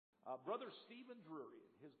Brother Stephen Drury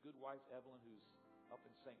and his good wife Evelyn, who's up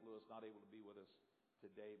in St. Louis, not able to be with us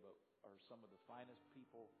today, but are some of the finest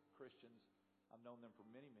people, Christians. I've known them for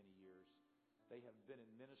many, many years. They have been in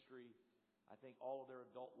ministry, I think, all of their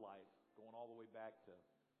adult life, going all the way back to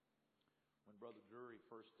when Brother Drury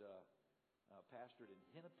first pastored in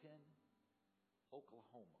Hennepin,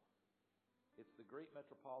 Oklahoma. It's the great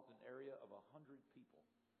metropolitan area of 100 people.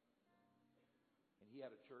 And he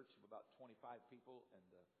had a church of about 25 people, and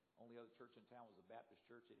the only other church in town was a Baptist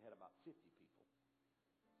church. It had about 50 people.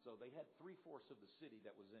 So they had 3/4 of the city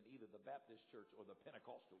that was in either the Baptist church or the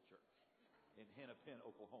Pentecostal church in Hennepin,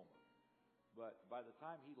 Oklahoma. But by the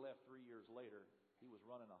time he left 3 years later, he was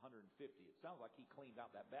running 150. It sounds like he cleaned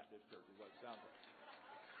out that Baptist church is what it sounds like.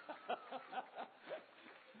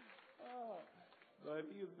 But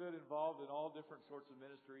he has been involved in all different sorts of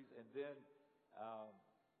ministries, and then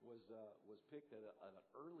was picked at an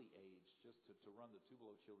early age just to run the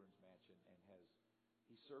Tupelo Children's Mansion, and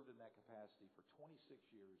he served in that capacity for 26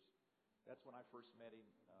 years. That's when I first met him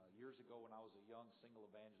years ago when I was a young single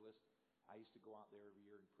evangelist. I used to go out there every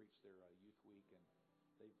year and preach their youth week, and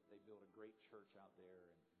they built a great church out there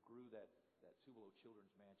and grew that Tupelo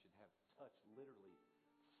Children's Mansion, have touched literally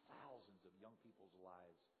thousands of young people's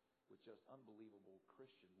lives with just unbelievable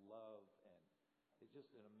Christian love, and it's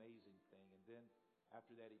just an amazing thing. And then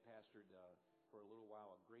after that, he pastored for a little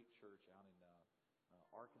while a great church out in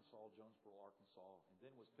Arkansas, Jonesboro, Arkansas, and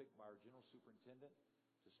then was picked by our general superintendent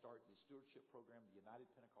to start the stewardship program, the United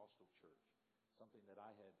Pentecostal Church, something that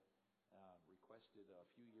I had requested a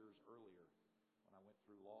few years earlier when I went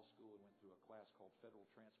through law school and went through a class called Federal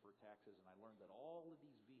Transfer Taxes, and I learned that all of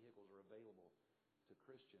these vehicles are available to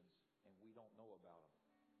Christians, and we don't know about them.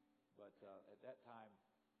 But at that time,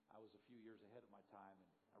 I was a few years ahead of my time, and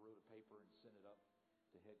I wrote a paper and sent it up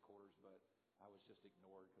to headquarters, but I was just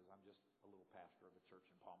ignored because I'm just a little pastor of a church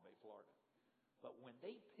in Palm Bay, Florida. But when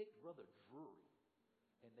they picked Brother Drury,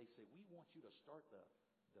 and they say, we want you to start the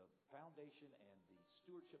foundation and the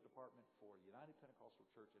stewardship department for United Pentecostal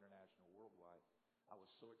Church International worldwide, I was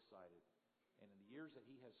so excited. And in the years that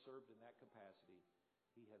he has served in that capacity,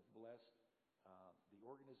 he has blessed the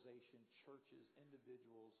organization, churches,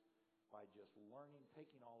 individuals, by just learning,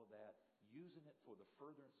 taking all of that, using it for the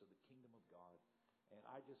furtherance of the kingdom of God. And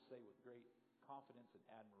I just say with great confidence and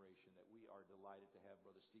admiration that we are delighted to have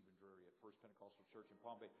Brother Stephen Drury at First Pentecostal Church in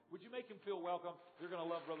Palm Bay. Would you make him feel welcome? You're going to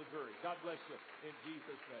love Brother Drury. God bless you in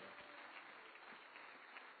Jesus' name.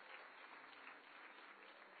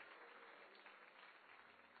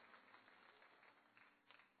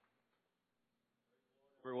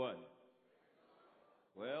 Everyone.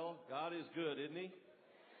 Well, God is good, isn't He?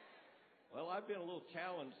 Well, I've been a little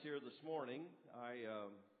challenged here this morning.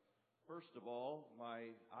 First of all,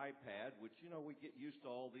 my iPad, which, we get used to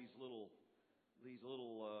all these little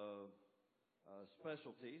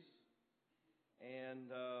specialties. And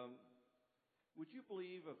would you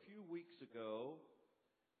believe a few weeks ago,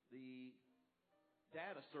 the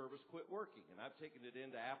data service quit working. And I've taken it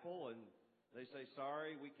into Apple, and they say,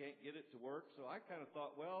 sorry, we can't get it to work. So I kind of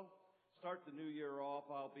thought, well, start the new year off.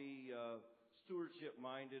 I'll be stewardship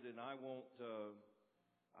minded, and I won't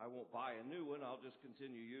buy a new one. I'll just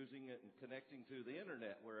continue using it and connecting to the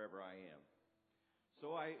internet wherever I am.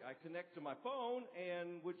 So I connect to my phone,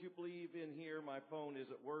 and would you believe in here my phone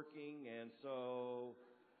isn't working? And so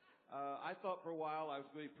I thought for a while I was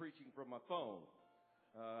going to be preaching from my phone.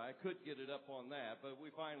 I could get it up on that, but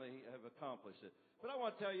we finally have accomplished it. But I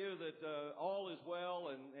want to tell you that all is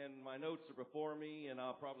well, and my notes are before me, and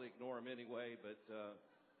I'll probably ignore them anyway, but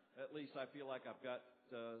at least I feel like I've got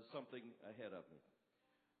something ahead of me.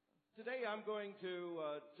 Today I'm going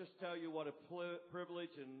to just tell you what a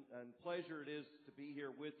privilege and pleasure it is to be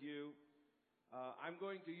here with you. I'm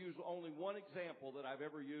going to use only one example that I've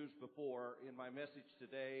ever used before in my message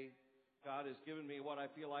today. God has given me what I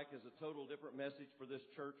feel like is a total different message for this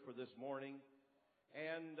church for this morning.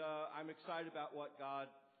 And I'm excited about what God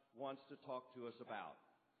wants to talk to us about.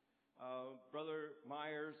 Brother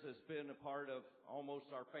Myers has been a part of almost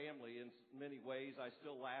our family in many ways. I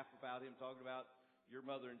still laugh about him talking about your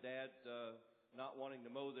mother and dad not wanting to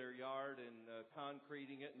mow their yard and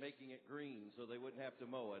concreting it and making it green so they wouldn't have to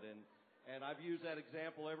mow it. And I've used that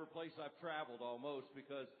example every place I've traveled almost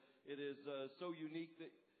because it is so unique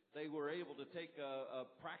that they were able to take a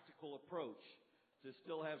practical approach to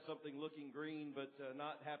still have something looking green but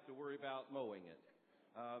not have to worry about mowing it.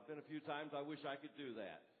 Been a few times I wish I could do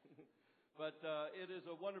that. But it is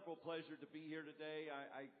a wonderful pleasure to be here today.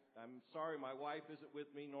 I'm sorry my wife isn't with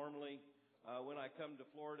me. Normally, when I come to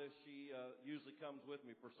Florida, she usually comes with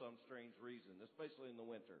me for some strange reason, especially in the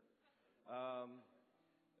winter.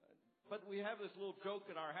 But we have this little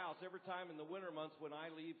joke in our house. Every time in the winter months when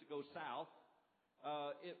I leave to go south,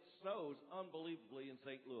 it snows unbelievably in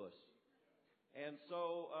St. Louis. And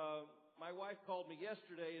so my wife called me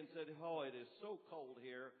yesterday and said, "Oh, it is so cold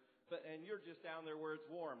here, and you're just down there where it's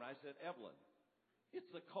warm." And I said, "Evelyn,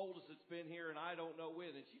 it's the coldest it's been here, and I don't know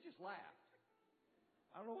when." And she just laughed.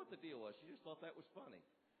 I don't know what the deal was. She just thought that was funny.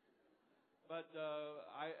 But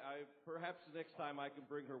I perhaps the next time I can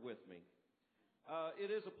bring her with me. It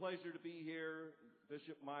is a pleasure to be here.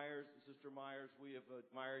 Bishop Myers and Sister Myers, we have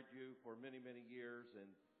admired you for many, many years,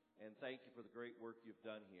 and thank you for the great work you've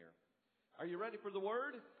done here. Are you ready for the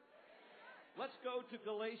Word? Let's go to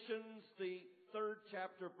Galatians, the 3rd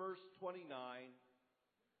chapter, verse 29.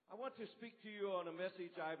 I want to speak to you on a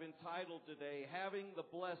message I've entitled today, Having the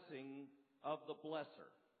Blessing of the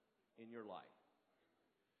Blesser in Your Life.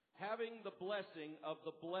 Having the blessing of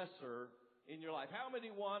the blesser in your life. How many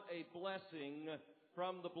want a blessing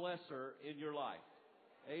from the blesser in your life?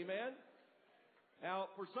 Amen? Now,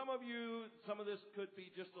 for some of you, some of this could be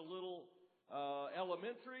just a little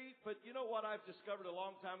elementary, but you know what I've discovered a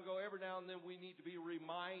long time ago? Every now and then we need to be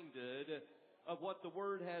reminded of what the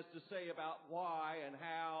Word has to say about why and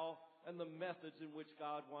how and the methods in which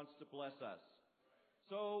God wants to bless us.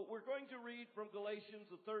 So we're going to read from Galatians,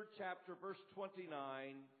 the 3rd chapter, verse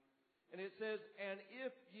 29. And it says, "And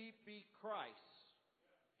if ye be Christ,"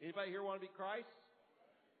 anybody here want to be Christ?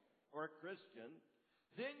 Or a Christian?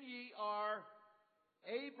 "Then ye are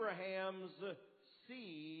Abraham's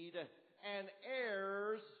seed and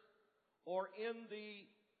heirs," or in the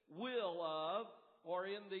will of, or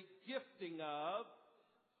in the gifting of,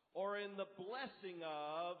 or in the blessing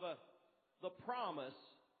of the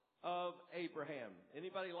promise of Abraham.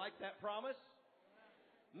 Anybody like that promise?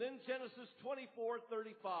 And then Genesis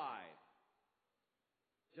 24:35.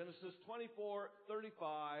 Genesis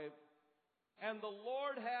 24:35. "And the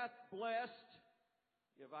Lord hath blessed,"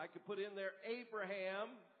 if I could put in there,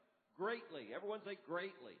 "Abraham greatly." Everyone say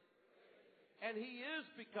greatly. "And he is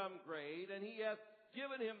become great, and he hath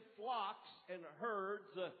given him flocks and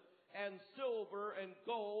herds, and silver and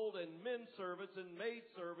gold, and men servants and maid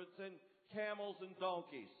servants, and camels and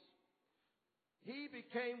donkeys. He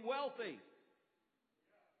became wealthy."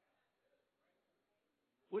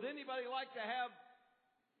 Would anybody like to have,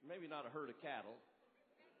 maybe not a herd of cattle,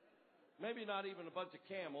 maybe not even a bunch of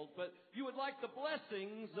camels, but you would like the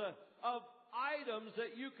blessings of items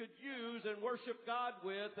that you could use and worship God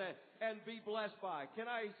with and be blessed by? Can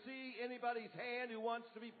I see anybody's hand who wants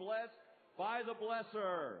to be blessed by the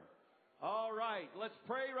blesser? All right, let's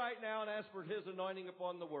pray right now and ask for His anointing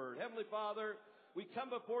upon the Word. Heavenly Father, we come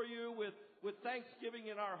before you with thanksgiving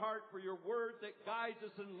in our heart for your Word that guides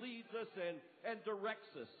us and leads us and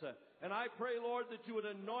directs us. And I pray, Lord, that you would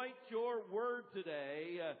anoint your Word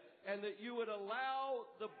today and that you would allow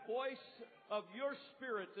the voice of your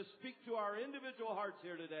Spirit to speak to our individual hearts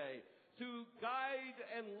here today, to guide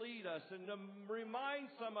and lead us and to remind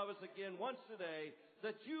some of us again once today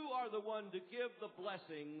that you are the one to give the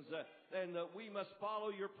blessings and that we must follow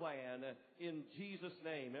your plan in Jesus'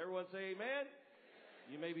 name. Everyone say amen?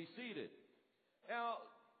 You may be seated. Now,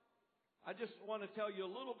 I just want to tell you a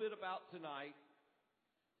little bit about tonight.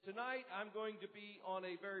 Tonight, I'm going to be on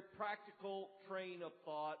a very practical train of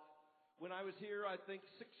thought. When I was here, I think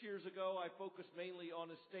 6 years ago, I focused mainly on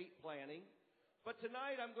estate planning. But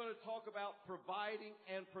tonight, I'm going to talk about providing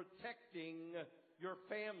and protecting your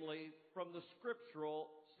family from the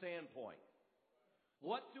scriptural standpoint.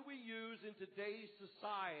 What do we use in today's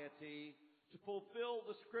society to fulfill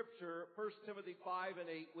the scripture, 1 Timothy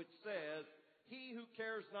 5:8, which says, "He who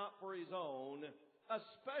cares not for his own,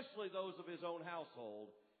 especially those of his own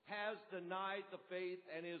household, has denied the faith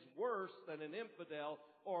and is worse than an infidel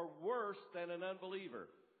or worse than an unbeliever."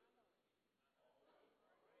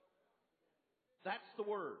 That's the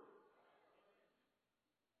word.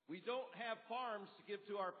 We don't have farms to give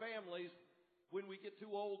to our families when we get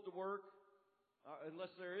too old to work,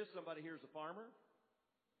 unless there is somebody here who's a farmer.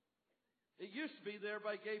 It used to be that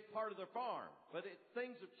everybody gave part of their farm, but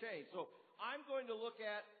things have changed. So I'm going to look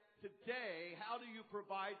at today, how do you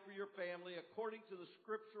provide for your family according to the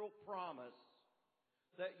scriptural promise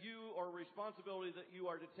that you, or responsibility that you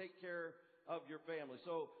are to take care of your family.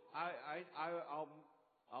 So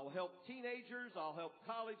I'll help teenagers, I'll help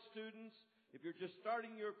college students. If you're just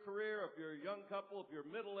starting your career, if you're a young couple, if you're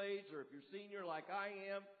middle-aged, or if you're senior like I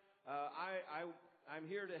am, I'm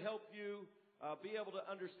here to help you be able to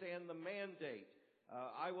understand the mandate.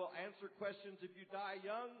 I will answer questions. If you die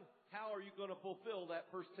young, how are you going to fulfill that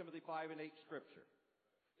 1 Timothy 5:8 scripture?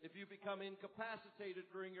 If you become incapacitated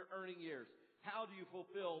during your earning years, how do you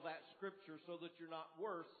fulfill that scripture so that you're not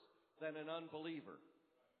worse than an unbeliever?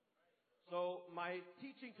 So my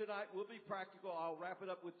teaching tonight will be practical. I'll wrap it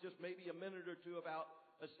up with just maybe a minute or two about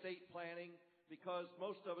estate planning, because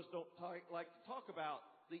most of us don't like to talk about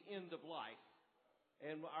the end of life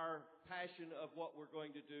and our passion of what we're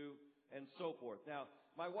going to do and so forth. Now,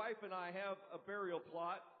 my wife and I have a burial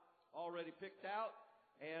plot already picked out,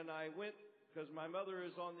 and I went, because my mother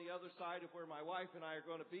is on the other side of where my wife and I are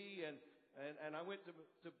going to be, and I went to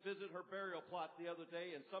visit her burial plot the other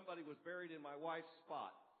day, and somebody was buried in my wife's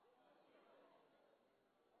spot.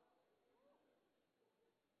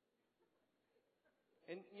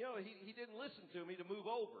 And, you know, he didn't listen to me to move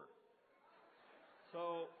over.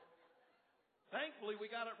 So, thankfully,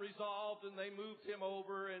 we got it resolved, and they moved him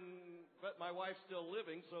over, but my wife's still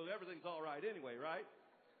living, so everything's all right anyway, right?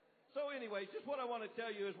 So anyway, just what I want to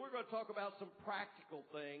tell you is we're going to talk about some practical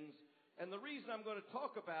things. And the reason I'm going to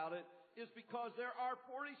talk about it is because there are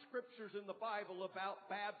 40 scriptures in the Bible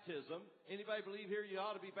about baptism. Anybody believe here you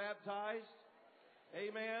ought to be baptized?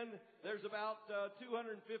 Amen. There's about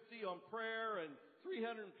 250 on prayer and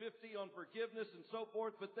 350 on forgiveness and so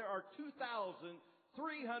forth, but there are 2,350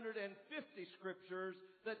 scriptures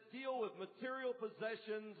that deal with material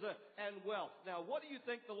possessions and wealth. Now, what do you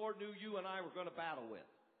think the Lord knew you and I were going to battle with?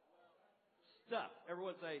 Stuff.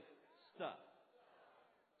 Everyone say stuff.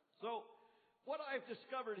 So, what I've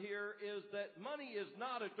discovered here is that money is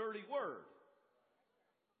not a dirty word.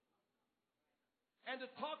 And to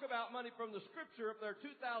talk about money from the Scripture, if there are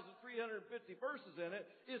 2,350 verses in it,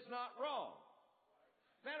 is not wrong.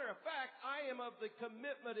 Matter of fact, I am of the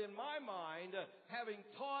commitment in my mind, having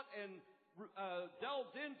taught and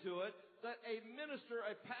delved into it, that a minister,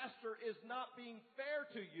 a pastor, is not being fair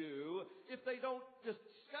to you if they don't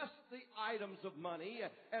discuss the items of money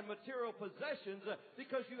and material possessions,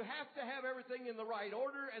 because you have to have everything in the right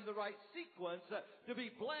order and the right sequence to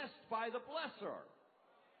be blessed by the blesser.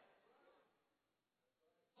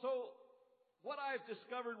 So, what I've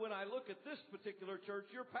discovered when I look at this particular church,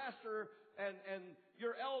 your pastor and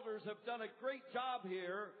your elders have done a great job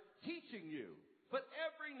here teaching you. But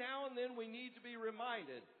every now and then we need to be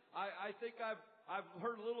reminded. I think I've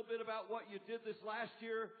heard a little bit about what you did this last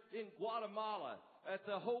year in Guatemala at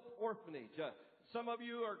the Hope Orphanage. Some of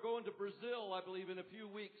you are going to Brazil, I believe, in a few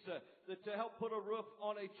weeks to help put a roof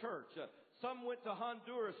on a church. Some went to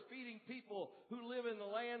Honduras feeding people who live in the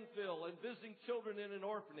landfill and visiting children in an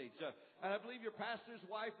orphanage. And I believe your pastor's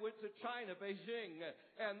wife went to China, Beijing,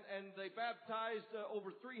 and they baptized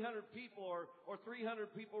over 300 people, or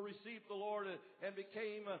 300 people received the Lord and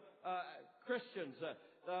became Christians.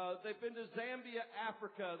 They've been to Zambia,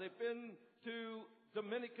 Africa. They've been to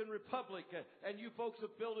Dominican Republic, and you folks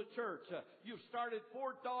have built a church. You've started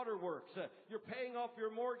 4 daughter works. You're paying off your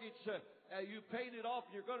mortgage. You paid it off,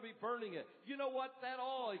 and you're going to be burning it. You know what that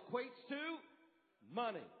all equates to?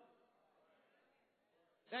 Money.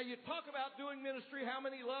 Now, you talk about doing ministry. How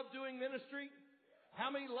many love doing ministry? How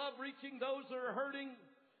many love reaching those that are hurting?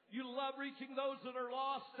 You love reaching those that are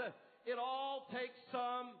lost. It all takes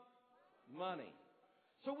some money.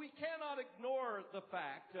 So we cannot ignore the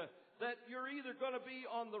fact that you're either going to be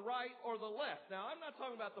on the right or the left. Now, I'm not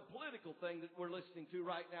talking about the political thing that we're listening to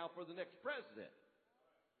right now for the next president.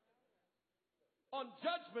 On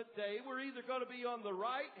Judgment Day, we're either going to be on the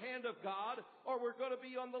right hand of God or we're going to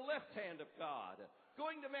be on the left hand of God.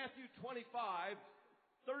 Going to Matthew 25,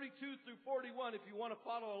 32 through 41, if you want to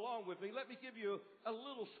follow along with me, let me give you a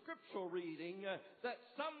little scriptural reading that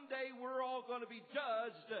someday we're all going to be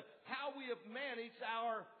judged how we have managed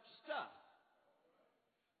our stuff.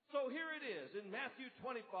 So here it is in Matthew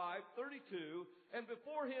 25, 32, and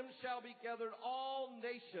before him shall be gathered all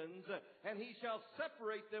nations, and he shall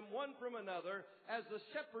separate them one from another, as the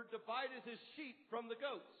shepherd divideth his sheep from the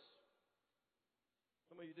goats.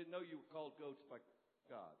 Some of you didn't know you were called goats by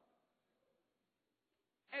God.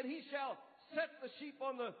 And he shall set the sheep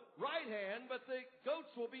on the right hand, but the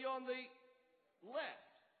goats will be on the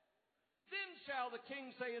left. Then shall the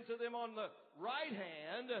king say unto them on the right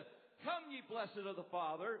hand, Come, ye blessed of the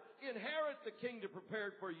Father, inherit the kingdom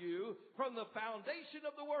prepared for you from the foundation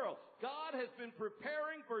of the world. God has been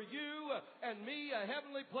preparing for you and me a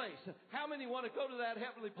heavenly place. How many want to go to that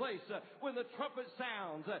heavenly place when the trumpet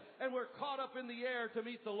sounds and we're caught up in the air to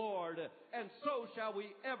meet the Lord? And so shall we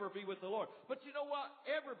ever be with the Lord. But you know what?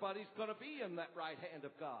 Everybody's going to be in that right hand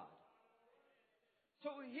of God.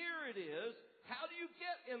 So here it is. How do you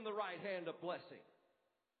get in the right hand of blessing?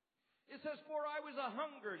 It says, For I was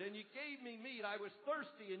a-hungered, and you gave me meat. I was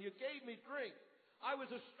thirsty, and you gave me drink. I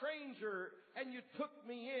was a stranger, and you took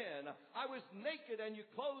me in. I was naked, and you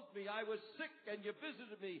clothed me. I was sick, and you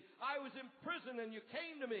visited me. I was in prison, and you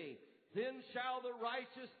came to me. Then shall the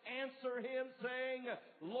righteous answer him, saying,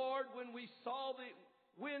 Lord, when we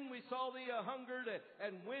when we saw thee hungered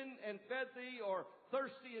and fed thee, or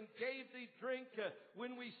thirsty and gave thee drink,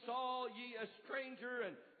 when we saw ye a stranger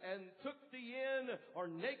and took thee in, or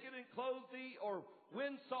naked and clothed thee, or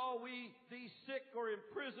when saw we thee sick or in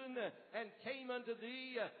prison and came unto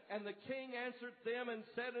thee? And the king answered them and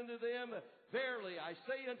said unto them, Verily I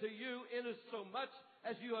say unto you, insomuch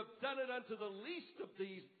as you have done it unto the least of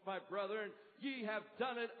these, my brethren, ye have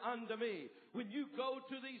done it unto me. When you go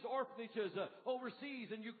to these orphanages overseas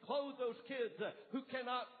and you clothe those kids who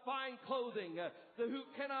cannot find clothing, who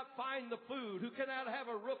cannot find the food, who cannot have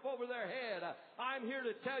a roof over their head, I'm here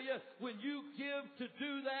to tell you, when you give to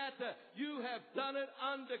do that, you have done it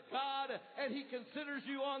unto God, and He considers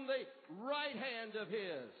you on the right hand of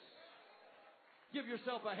His. Give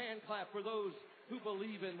yourself a hand clap for those who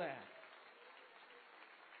believe in that.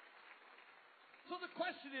 So the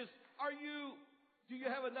question is, do you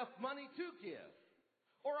have enough money to give?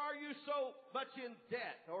 Or are you so much in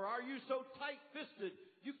debt? Or are you so tight-fisted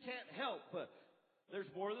you can't help? There's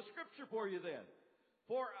more of the scripture for you then.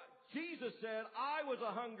 For Jesus said, I was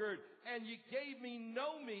a-hungered, and you gave me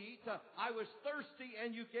no meat. I was thirsty,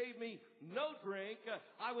 and you gave me no drink.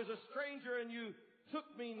 I was a stranger, and you took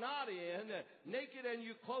me not in. Naked, and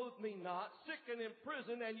you clothed me not. Sick and in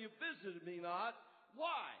prison, and you visited me not.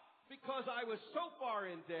 Why? Because I was so far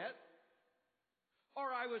in debt, or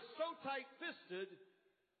I was so tight-fisted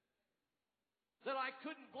that I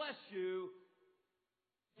couldn't bless you.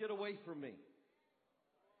 Get away from me.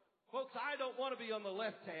 Folks, I don't want to be on the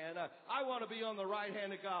left hand. I want to be on the right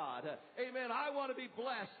hand of God. Amen. I want to be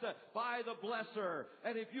blessed by the blesser.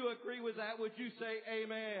 And if you agree with that, would you say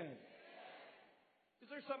amen? Is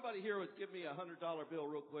there somebody here who would give me a $100 bill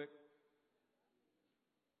real quick?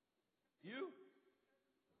 You?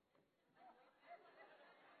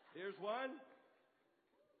 Here's one.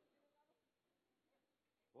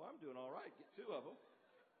 Well, I'm doing all right. Get two of them.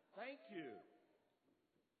 Thank you.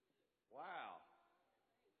 Wow.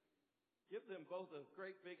 Give them both a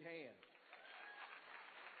great big hand.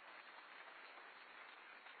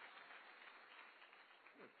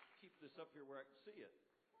 I'm going to keep this up here where I can see it.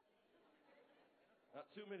 Not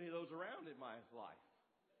too many of those around in my life.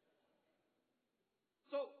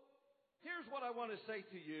 So, here's what I want to say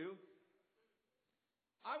to you.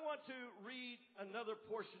 I want to read another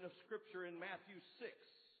portion of Scripture in Matthew 6.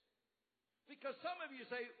 Because some of you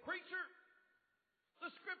say, Preacher,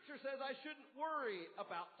 the Scripture says I shouldn't worry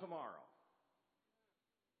about tomorrow.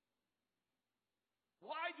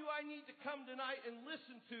 Why do I need to come tonight and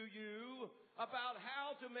listen to you about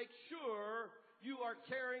how to make sure you are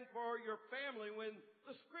caring for your family when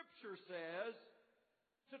the Scripture says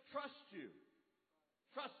to trust you?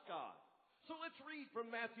 Trust God. So let's read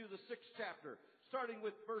from Matthew, the 6th chapter, starting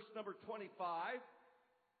with verse number 25.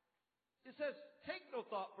 It says, Take no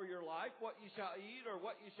thought for your life, what ye shall eat or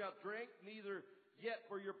what ye shall drink, neither yet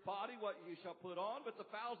for your body what ye shall put on. But the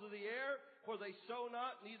fowls of the air, for they sow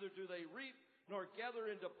not, neither do they reap, nor gather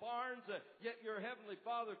into barns, yet your heavenly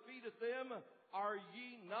Father feedeth them. Are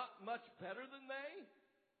ye not much better than they?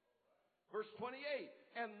 Verse 28,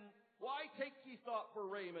 And why take ye thought for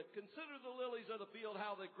raiment? Consider the lilies of the field,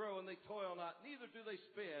 how they grow, and they toil not, neither do they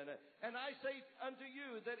spin. And I say unto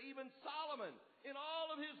you that even Solomon, in all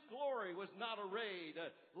of his glory, was not arrayed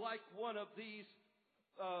like one of these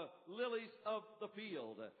lilies of the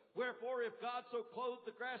field. Wherefore, if God so clothe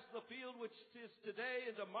the grass of the field, which is today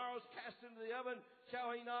and tomorrow is cast into the oven, shall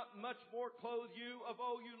He not much more clothe you, of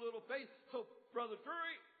oh, you little faith? So, Brother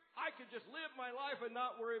Drury, I could just live my life and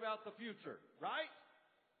not worry about the future, right?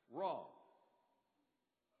 Wrong.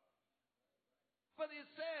 But it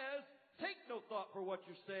says, take no thought for what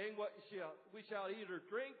you're saying, what we shall eat or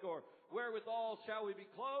drink, or wherewithal shall we be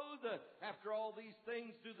clothed. After all these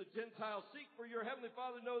things do the Gentiles seek, for your heavenly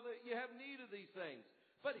Father know that you have need of these things.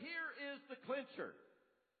 But here is the clincher.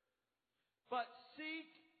 But seek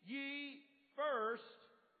ye first,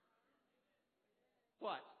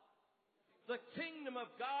 what? The kingdom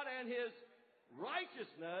of God and His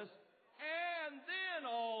righteousness, and then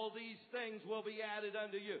all these things will be added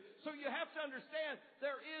unto you. So you have to understand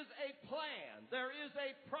there is a plan. There is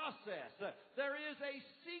a process. There is a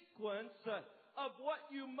sequence of what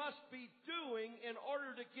you must be doing in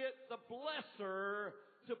order to get the blesser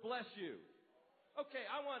to bless you. Okay,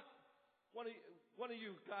 I want one of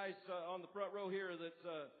you guys on the front row here that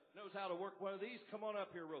knows how to work one of these. Come on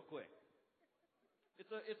up here real quick.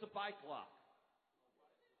 It's a bike lock.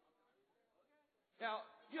 Now,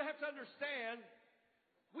 you have to understand,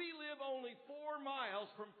 we live only 4 miles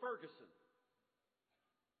from Ferguson.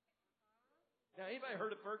 Now, anybody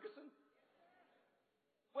heard of Ferguson?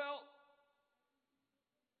 Well,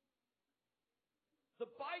 the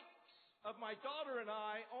bikes of my daughter and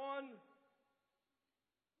I on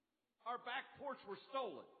our back porch were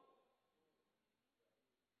stolen.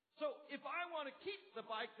 So if I want to keep the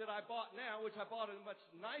bike that I bought now, which I bought a much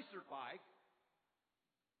nicer bike,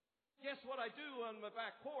 guess what I do on my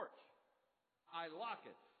back porch? I lock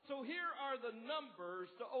it. So here are the numbers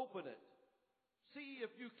to open it. See if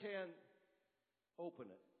you can open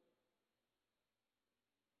it.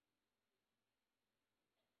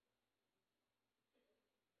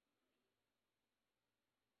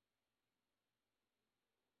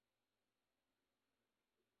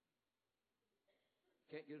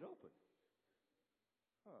 Can't get it open.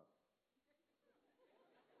 Huh.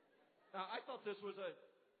 Now, I thought this was a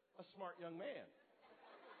smart young man.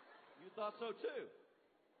 You thought so too.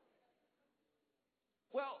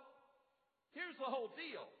 Well, here's the whole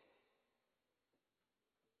deal.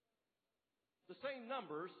 The same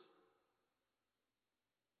numbers.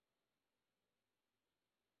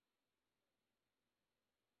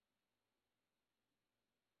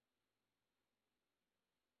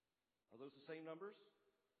 Are those the same numbers?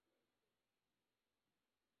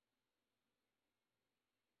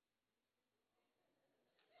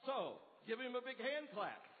 So, give him a big hand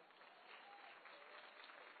clap.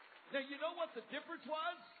 Now, you know what the difference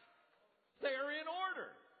was? They're in order.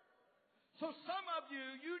 So some of you,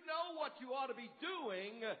 you know what you ought to be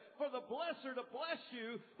doing for the blesser to bless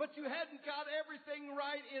you, but you hadn't got everything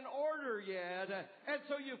right in order yet. And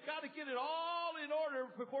so you've got to get it all in order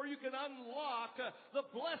before you can unlock the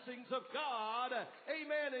blessings of God.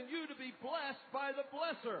 Amen. And you to be blessed by the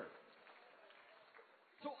blesser.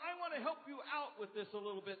 So I want to help you out with this a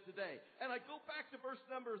little bit today. And I go back to verse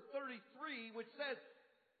number 33, which says,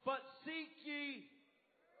 "But seek ye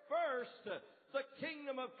first the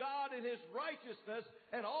kingdom of God and His righteousness,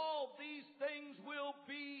 and all these things will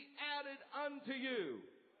be added unto you."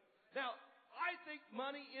 Now, I think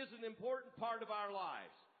money is an important part of our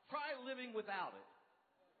lives. Try living without it.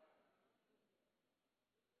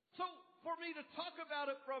 So, for me to talk about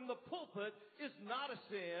it from the pulpit is not a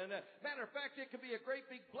sin. Matter of fact, it can be a great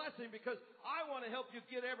big blessing because I want to help you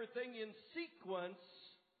get everything in sequence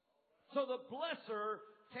so the blesser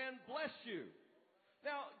can bless you.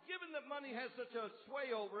 Now, given that money has such a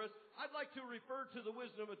sway over us, I'd like to refer to the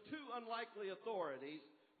wisdom of two unlikely authorities,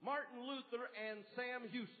 Martin Luther and Sam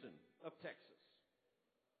Houston of Texas.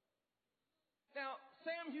 Now,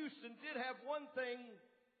 Sam Houston did have one thing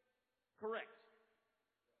correct.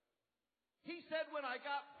 He said, when I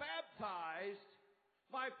got baptized,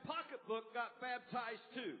 my pocketbook got baptized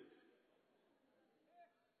too.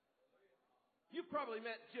 You've probably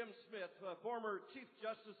met Jim Smith, former Chief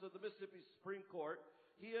Justice of the Mississippi Supreme Court.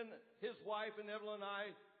 He and his wife and Evelyn and I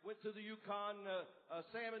went to the Yukon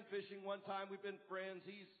salmon fishing one time. We've been friends.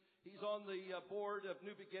 He's on the board of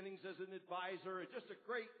New Beginnings as an advisor. Just a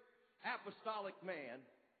great apostolic man.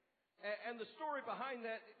 And the story behind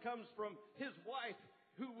that comes from his wife,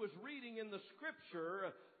 who was reading in the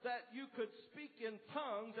scripture that you could speak in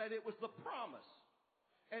tongues, and it was the promise.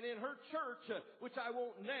 And in her church, which I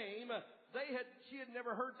won't name, she had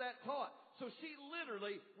never heard that taught. So she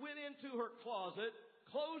literally went into her closet,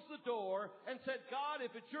 closed the door, and said, "God,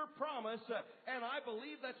 if it's your promise, and I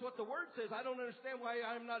believe that's what the word says, I don't understand why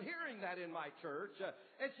I'm not hearing that in my church."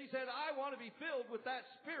 And she said, "I want to be filled with that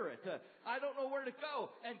Spirit. I don't know where to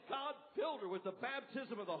go." And God filled her with the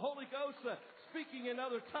baptism of the Holy Ghost, speaking in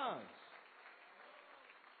other tongues.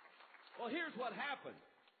 Well, here's what happened.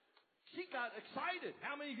 She got excited.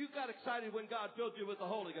 How many of you got excited when God filled you with the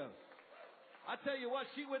Holy Ghost? I tell you what,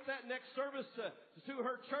 she went that next service to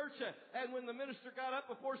her church, and when the minister got up,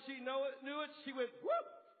 before she knew it, she went, "Whoop!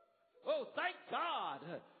 Oh, thank God!"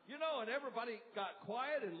 And everybody got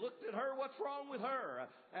quiet and looked at her. What's wrong with her?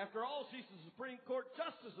 After all, she's the Supreme Court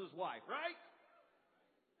Justice's wife, right?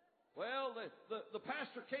 Well, the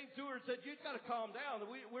pastor came to her and said, "You've got to calm down.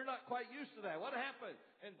 We're not quite used to that. What happened?"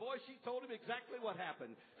 And boy, she told him exactly what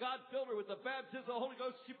happened. God filled her with the baptism of the Holy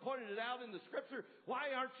Ghost. She pointed it out in the scripture.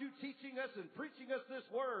 "Why aren't you teaching us and preaching us this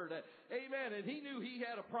word?" Amen. And he knew he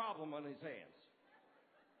had a problem on his hands.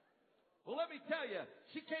 Well, let me tell you,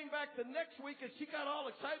 she came back the next week and she got all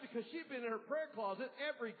excited because she'd been in her prayer closet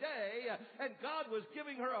every day, and God was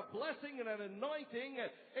giving her a blessing and an anointing.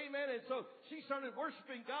 Amen. And so she started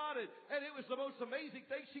worshiping God, and it was the most amazing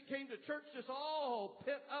thing. She came to church just all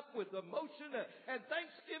pent up with emotion and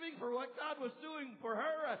thanksgiving for what God was doing for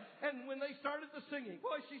her. And when they started the singing,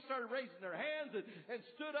 boy, she started raising her hands and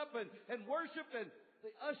stood up and worshiped, and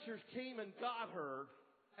the ushers came and got her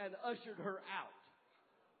and ushered her out.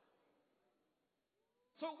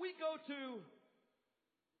 So we go to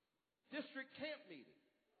district camp meeting.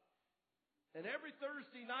 And every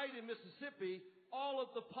Thursday night in Mississippi, all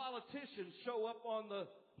of the politicians show up on the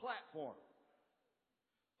platform.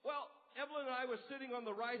 Well, Evelyn and I were sitting on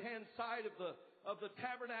the right-hand side of the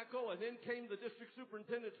tabernacle, and in came the district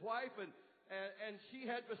superintendent's wife, and she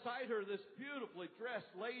had beside her this beautifully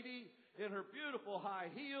dressed lady in her beautiful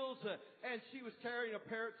high heels, and she was carrying a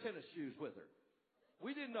pair of tennis shoes with her.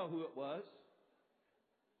 We didn't know who it was.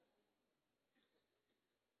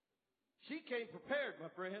 She came prepared,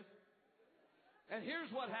 my friend. And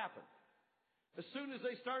here's what happened. As soon as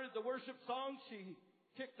they started the worship song, she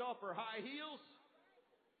kicked off her high heels,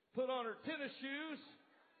 put on her tennis shoes,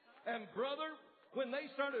 and brother, when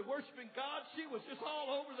they started worshiping God, she was just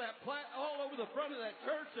all over the front of that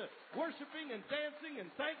church, worshiping and dancing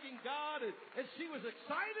and thanking God, and she was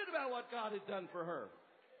excited about what God had done for her.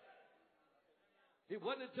 It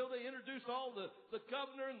wasn't until they introduced all the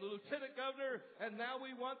governor and the lieutenant governor, and now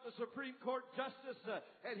we want the Supreme Court justice.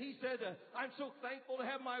 And he said, I'm so thankful to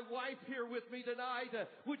have my wife here with me tonight.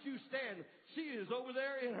 Would you stand? She is over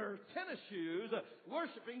there in her tennis shoes,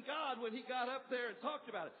 worshiping God when he got up there and talked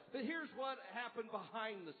about it. But here's what happened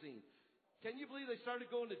behind the scenes. Can you believe they started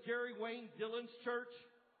going to Jerry Wayne Dillon's church?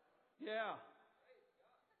 Yeah.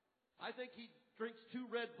 I think he drinks 2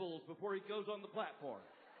 Red Bulls before he goes on the platform.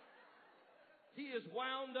 He is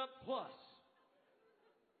wound up plus.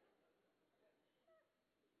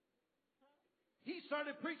 He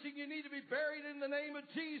started preaching, you need to be buried in the name of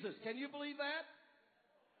Jesus. Can you believe that?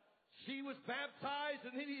 She was baptized,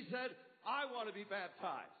 and then he said, I want to be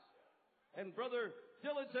baptized. And Brother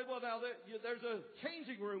Dillon said, well, now there's a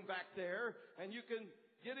changing room back there, and you can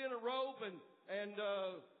get in a robe and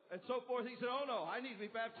so forth. He said, oh, no, I need to be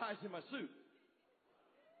baptized in my suit.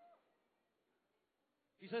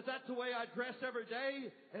 He says, that's the way I dress every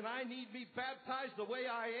day, and I need to be baptized the way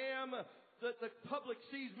I am. The public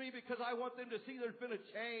sees me because I want them to see there's been a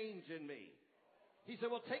change in me. He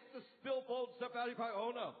said, well, take the billfold stuff out of your pocket.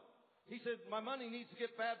 Oh, no. He said, my money needs to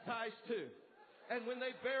get baptized too. And when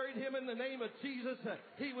they buried him in the name of Jesus,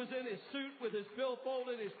 he was in his suit with his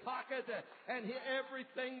billfold in his pocket, and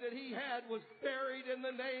everything that he had was buried in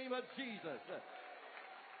the name of Jesus.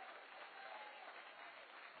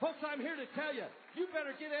 Folks, I'm here to tell you, you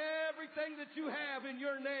better get everything that you have in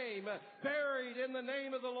your name buried in the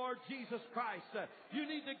name of the Lord Jesus Christ. You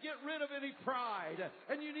need to get rid of any pride.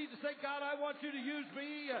 And you need to say, God, I want you to use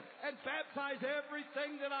me and baptize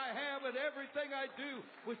everything that I have and everything I do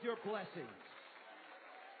with your blessings.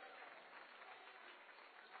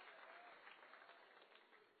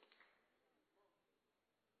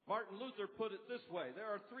 Martin Luther put it this way. There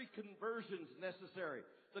are 3 conversions necessary.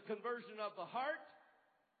 The conversion of the heart.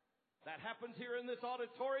 That happens here in this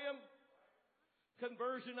auditorium.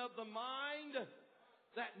 Conversion of the mind.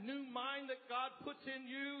 That new mind that God puts in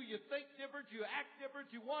you. You think different. You act different.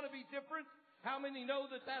 You want to be different. How many know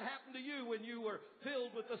that happened to you when you were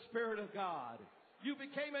filled with the Spirit of God? You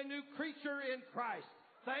became a new creature in Christ.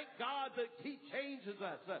 Thank God that He changes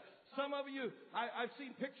us. Some of you, I've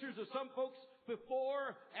seen pictures of some folks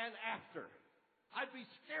before and after. I'd be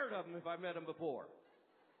scared of them if I met them before.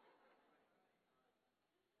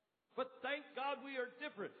 But thank God we are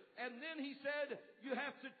different. And then he said, you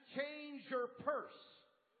have to change your purse.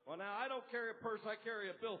 Well, now, I don't carry a purse. I carry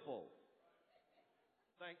a billfold.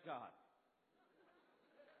 Thank God.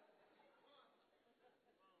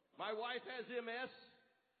 My wife has MS.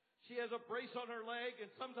 She has a brace on her leg, and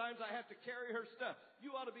sometimes I have to carry her stuff.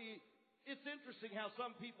 It's interesting how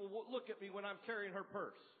some people look at me when I'm carrying her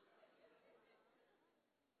purse.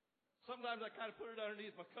 Sometimes I kind of put it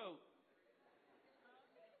underneath my coat.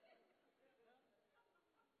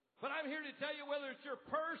 But I'm here to tell you, whether it's your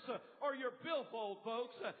purse or your billfold,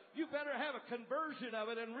 folks, you better have a conversion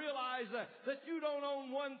of it and realize that you don't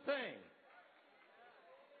own one thing.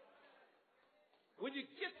 When you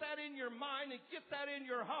get that in your mind and get that in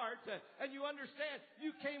your heart, and you understand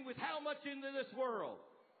you came with how much into this world.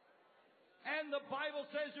 And the Bible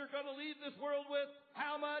says you're going to leave this world with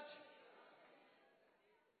how much?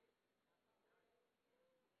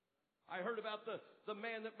 I heard about the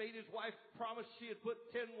man that made his wife promise she had put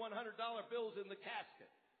 10 $100 bills in the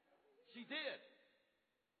casket. She did.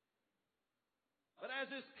 But as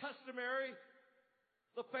is customary,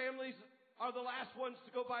 the families are the last ones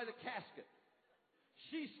to go by the casket.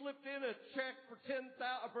 She slipped in a check for $1,000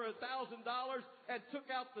 and took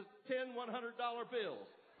out the 10 $100 bills.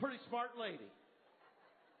 Pretty smart lady.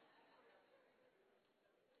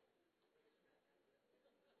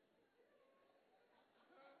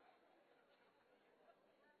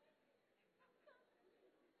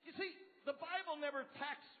 You see, the Bible never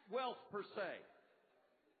attacks wealth per se.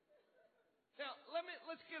 Now,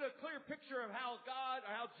 let's get a clear picture of how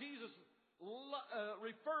Jesus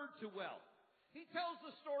referred to wealth. he tells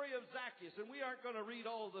the story of Zacchaeus, and we aren't going to read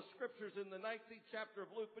all of the scriptures in the 19th chapter of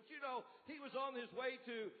Luke, but you know, he was on his way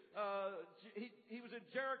to, he was in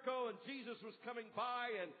Jericho, and Jesus was coming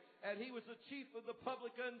by, and he was the chief of the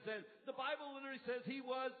publicans, and the Bible literally says he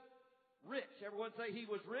was rich. Everyone say he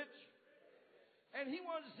was rich? And he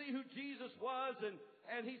wanted to see who Jesus was, and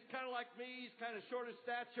he's kind of like me, he's kind of short of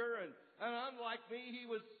stature, and unlike me, he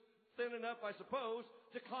was thin enough, I suppose,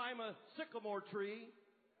 to climb a sycamore tree.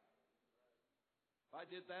 If I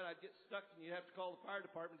did that, I'd get stuck, and you'd have to call the fire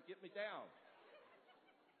department to get me down.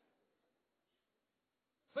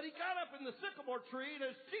 But he got up in the sycamore tree, and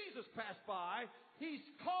as Jesus passed by, he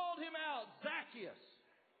called him out, Zacchaeus,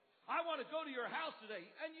 I want to go to your house today.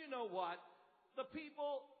 And you know what? The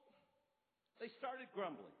people, they started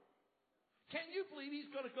grumbling. Can you believe he's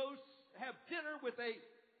going to go have dinner with a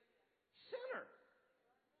sinner?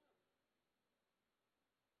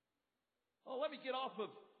 Oh, let me get off of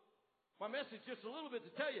my message just a little bit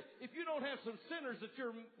to tell you, if you don't have some sinners that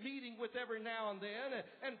you're meeting with every now and then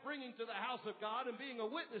and bringing to the house of God and being a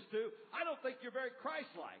witness to, I don't think you're very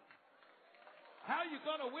Christ-like. How are you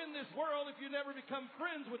going to win this world if you never become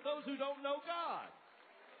friends with those who don't know God?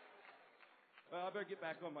 Well, I better get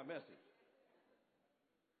back on my message.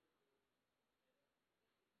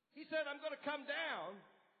 He said, I'm going to come down,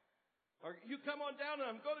 or you come on down, and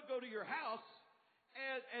I'm going to go to your house.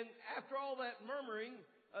 And after all that murmuring,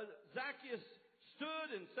 Zacchaeus stood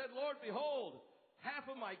and said, Lord, behold, half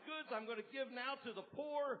of my goods I'm going to give now to the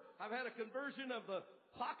poor. I've had a conversion of the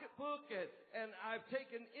pocketbook, and I've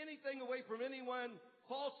taken anything away from anyone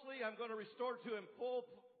falsely. I'm going to restore to him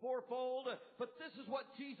fourfold. But this is what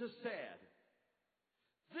Jesus said.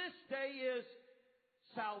 This day is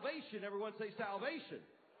salvation. Everyone say salvation.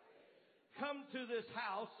 Come to this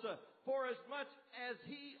house, for as much as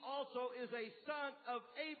he also is a son of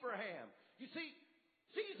Abraham. You see,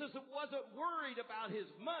 Jesus wasn't worried about his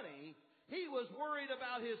money. He was worried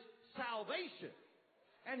about his salvation.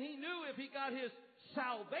 And he knew if he got his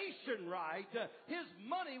salvation right, his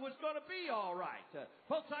money was going to be all right.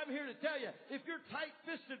 Folks, I'm here to tell you, if you're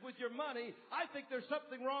tight-fisted with your money, I think there's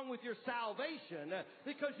something wrong with your salvation,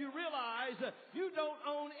 because you realize you don't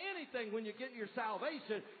own anything when you get your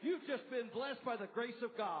salvation. You've just been blessed by the grace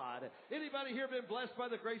of God. Anybody here been blessed by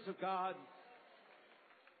the grace of God?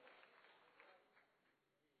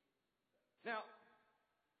 Now,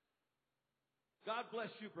 God bless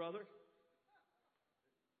you, brother.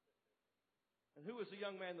 And who was the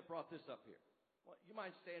young man that brought this up here? What, you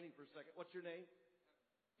mind standing for a second? What's your name?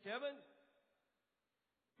 Kevin?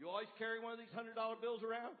 You always carry one of these $100 bills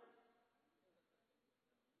around?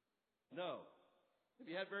 No. Have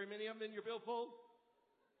you had very many of them in your billfold?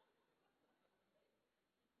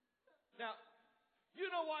 Now, you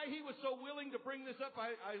know why he was so willing to bring this up?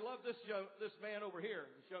 I love this young man over here,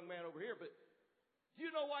 but do you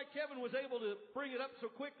know why Kevin was able to bring it up so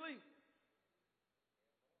quickly?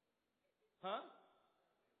 Huh?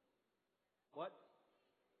 What?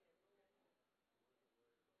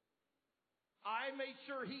 I made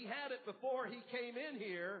sure he had it before he came in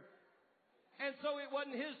here, and so it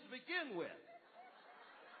wasn't his to begin with.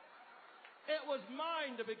 It was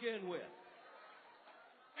mine to begin with.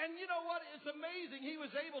 And you know what? It's amazing. He was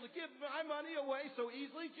able to give my money away so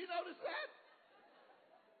easily. Did you notice that?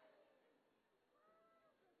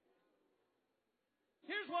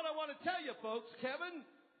 Here's what I want to tell you, folks, Kevin.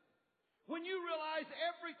 When you realize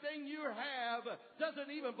everything you have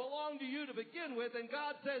doesn't even belong to you to begin with, and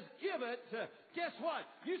God says, give it, guess what?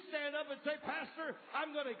 You stand up and say, Pastor,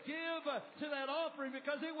 I'm going to give to that offering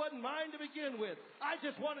because it wasn't mine to begin with. I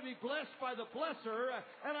just want to be blessed by the blesser,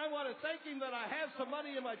 and I want to thank him that I have some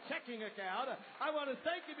money in my checking account. I want to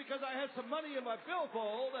thank him because I have some money in my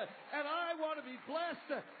billfold, and I want to be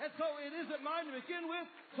blessed, and so it isn't mine to begin with,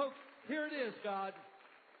 so here it is, God.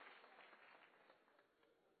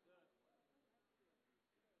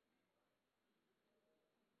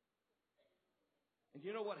 And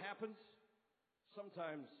you know what happens?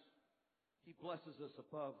 Sometimes he blesses us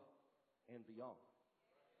above and beyond.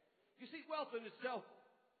 You see, wealth in itself,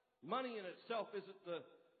 money in itself isn't the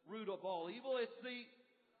root of all evil. It's the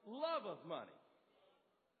love of money.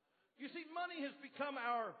 You see, money has become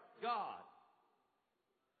our God.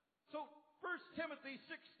 So 1 Timothy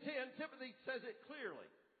 6:10, Timothy says it clearly.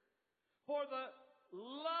 For the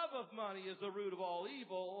love of money is the root of all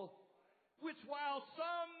evil, which while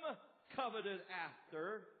some coveted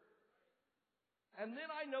after. And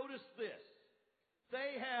then I noticed this.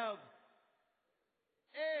 They have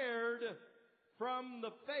erred from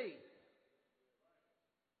the faith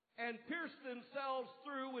and pierced themselves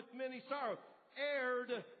through with many sorrows.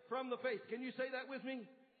 Erred from the faith. Can you say that with me?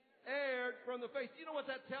 Erred from the faith. You know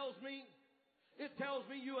what that tells me? It tells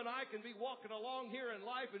me you and I can be walking along here in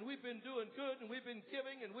life, and we've been doing good, and we've been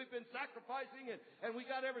giving, and we've been sacrificing, and we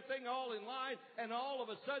got everything all in line, and all of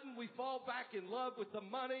a sudden we fall back in love with the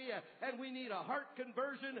money, and we need a heart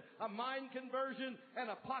conversion, a mind conversion, and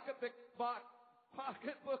a pocketbook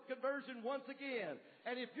conversion once again.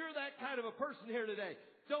 And if you're that kind of a person here today,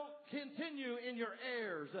 don't continue in your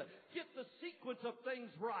errors. Get the sequence of things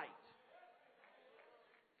right.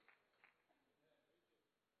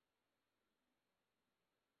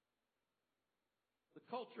 The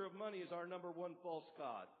culture of money is our number one false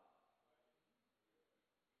god.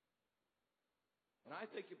 And I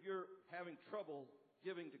think if you're having trouble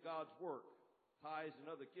giving to God's work, tithes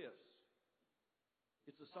and other gifts,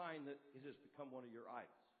 it's a sign that it has become one of your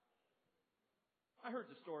idols. I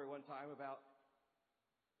heard the story one time about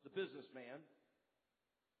the businessman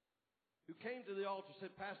who came to the altar and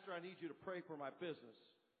said, "Pastor, I need you to pray for my business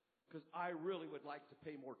because I really would like to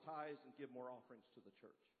pay more tithes and give more offerings to the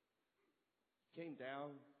church." Came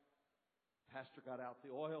down, pastor got out the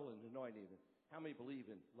oil and anointed him. How many believe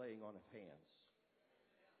in laying on of hands?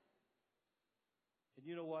 And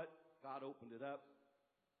you know what? God opened it up.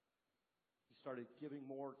 He started giving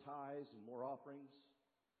more tithes and more offerings.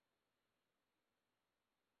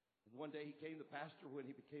 And one day he came to pastor when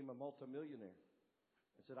he became a multimillionaire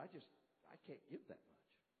and said, I can't give that much.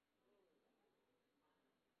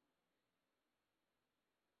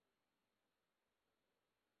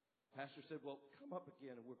 Pastor said, well, come up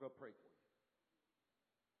again and we're going to pray for you.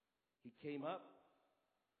 He came up.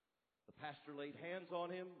 The pastor laid hands on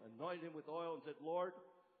him, anointed him with oil, and said, Lord,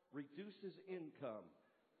 reduce his income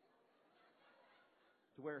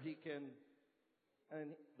to where he can.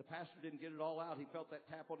 And the pastor didn't get it all out. He felt that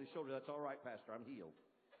tap on his shoulder. That's all right, Pastor. I'm healed.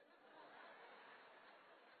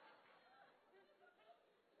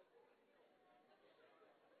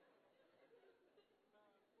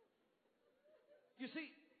 You see,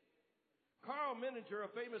 Carl Menninger, a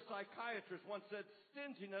famous psychiatrist, once said,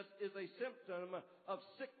 stinginess is a symptom of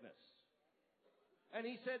sickness. And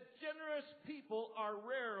he said, generous people are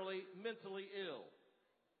rarely mentally ill.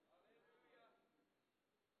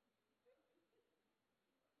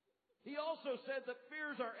 He also said that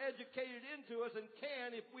fears are educated into us and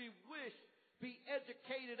can, if we wish, be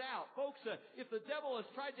educated out. Folks, if the devil has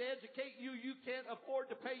tried to educate you, you can't afford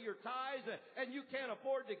to pay your tithes and you can't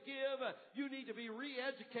afford to give. You need to be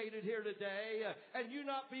re-educated here today and you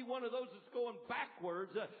not be one of those that's going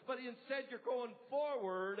backwards, but instead you're going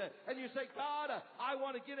forward and you say, God, I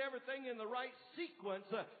want to get everything in the right sequence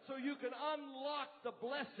so you can unlock the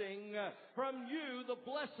blessing from you, the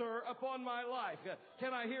blesser, upon my life.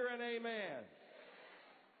 Can I hear an amen?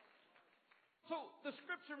 So the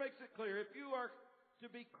scripture makes it clear, if you are to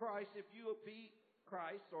be Christ, if you be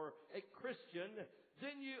Christ or a Christian,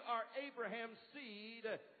 then you are Abraham's seed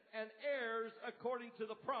and heirs according to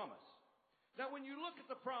the promise. Now when you look at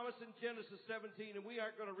the promise in Genesis 17, and we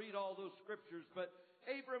aren't going to read all those scriptures, but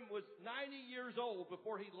Abram was 90 years old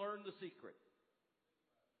before he learned the secret.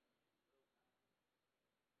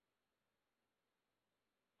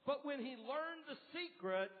 But when he learned the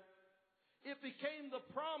secret, it became the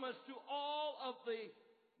promise to all of the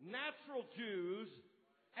natural Jews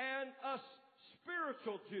and us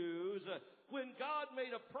spiritual Jews when God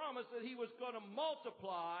made a promise that he was going to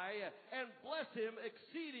multiply and bless him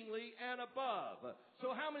exceedingly and above.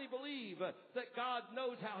 So how many believe that God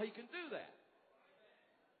knows how he can do that?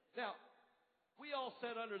 Now, we all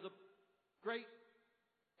sat under the great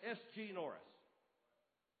S.G. Norris.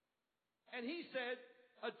 And he said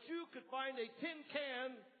a Jew could find a tin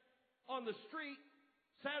can on the street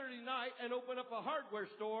Saturday night and open up a hardware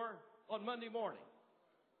store on Monday morning.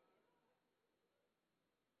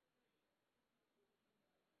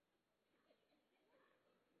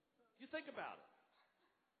 You think about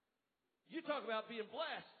it. You talk about being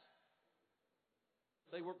blessed.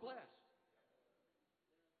 They were blessed.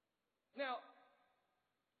 Now,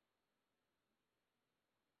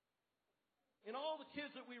 in all the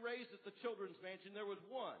kids that we raised at the children's mansion, there was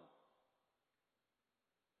one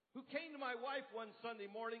who came to my wife one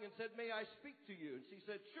Sunday morning and said, may I speak to you? And she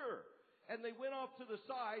said, sure. And they went off to the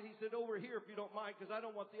side. He said, over here if you don't mind, because I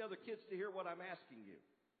don't want the other kids to hear what I'm asking you.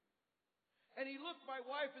 And he looked my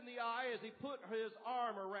wife in the eye as he put his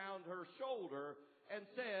arm around her shoulder and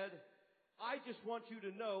said, I just want you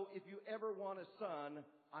to know if you ever want a son,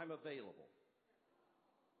 I'm available.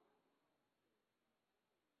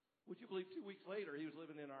 Would you believe 2 weeks later he was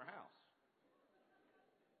living in our house?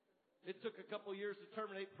 It took a couple of years to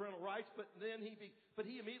terminate parental rights, but then he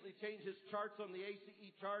immediately changed his charts on the ACE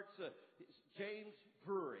charts. James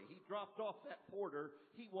Drury. He dropped off that Porter.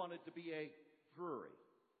 He wanted to be a Drury.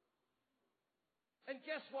 And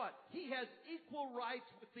guess what? He has equal rights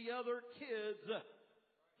with the other kids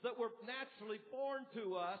that were naturally born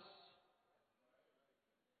to us,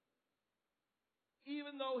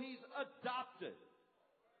 even though he's adopted.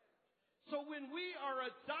 So when we are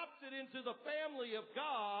adopted into the family of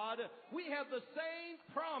God, we have the same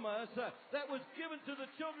promise that was given to the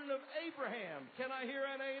children of Abraham. Can I hear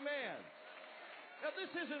an amen? Now,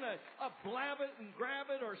 this isn't a blab it and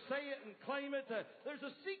grab it or say it and claim it. There's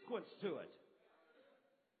a sequence to it.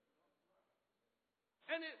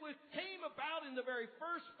 And it came about in the very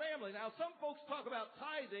first family. Now, some folks talk about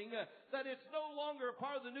tithing, that it's no longer a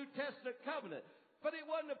part of the New Testament covenant. But it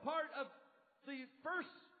wasn't a part of the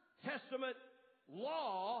First Testament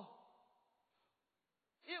law.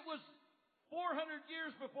 It was 400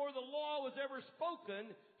 years before the law was ever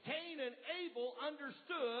spoken. Cain and Abel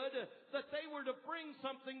understood that they were to bring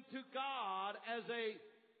something to God as a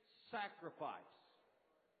sacrifice.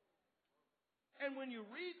 And when you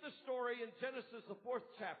read the story in Genesis, the 4th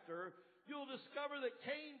chapter, you'll discover that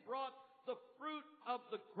Cain brought the fruit of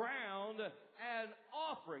the ground an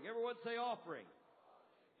offering. Everyone say offering.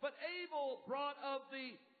 But Abel brought of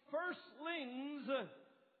the firstlings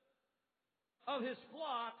of his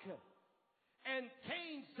flock. And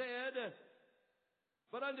Cain said,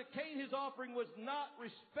 but unto Cain his offering was not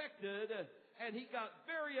respected, and he got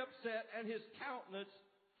very upset, and his countenance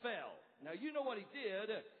fell. Now, you know what he did.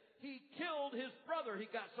 He killed his brother. He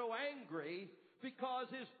got so angry because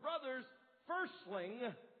his brother's firstling,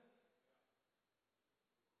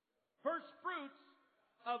 first fruits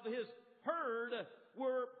of his herd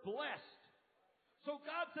were blessed. So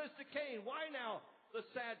God says to Cain, why now the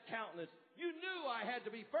sad countenance? You knew I had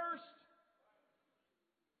to be first.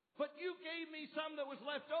 But you gave me some that was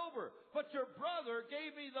left over. But your brother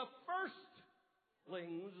gave me the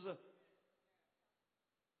firstlings.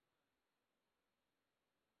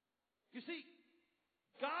 You see,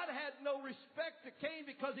 God had no respect to Cain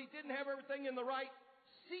because he didn't have everything in the right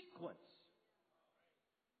sequence.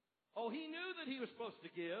 Oh, he knew that he was supposed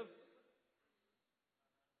to give.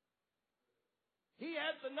 He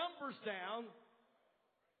had the numbers down,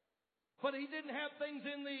 but he didn't have things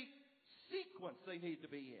in the sequence they need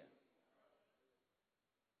to be in.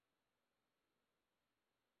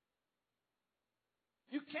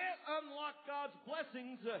 You can't unlock God's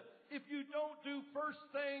blessings if you don't do first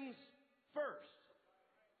things first.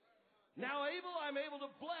 Now, I'm able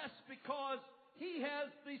to bless because he has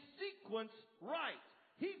the sequence right.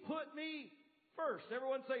 He put me first.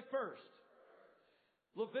 Everyone say first.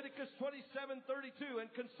 Leviticus 27:32,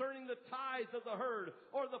 and concerning the tithe of the herd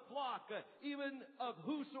or the flock, even of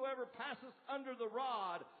whosoever passeth under the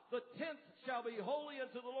rod, the 10th shall be holy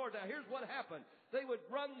unto the Lord. Now here's what happened. They would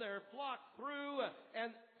run their flock through,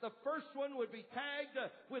 and the first one would be tagged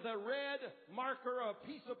with a red marker, a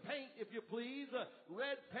piece of paint, if you please,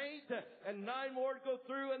 red paint, and 9 more would go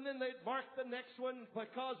through, and then they'd mark the next one,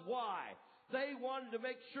 because why? They wanted to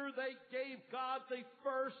make sure they gave God the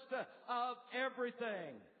first of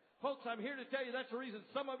everything. Folks, I'm here to tell you that's the reason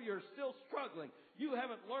some of you are still struggling. You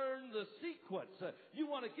haven't learned the sequence. You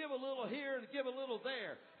want to give a little here and give a little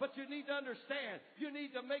there. But you need to understand, you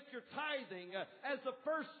need to make your tithing as the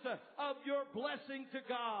first of your blessing to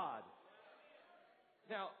God.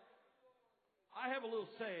 Now, I have a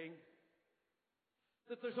little saying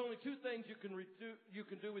that there's only 2 things you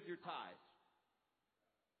can do with your tithes.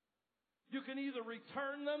 You can either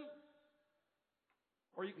return them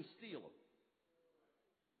or you can steal them.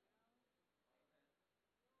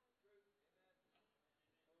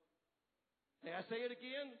 May I say it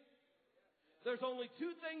again? There's only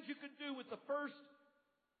 2 things you can do with the first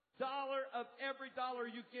dollar of every dollar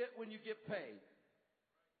you get when you get paid.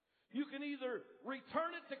 You can either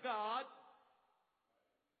return it to God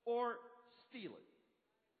or steal it.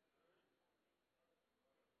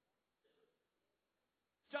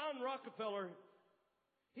 John Rockefeller,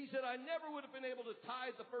 he said, I never would have been able to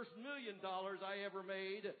tithe the first $1 million I ever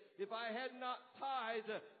made if I had not tithed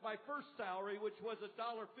my first salary, which was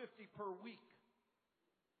 $1.50 per week.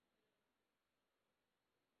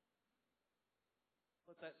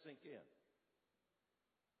 Let that sink in.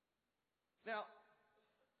 Now,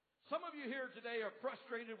 some of you here today are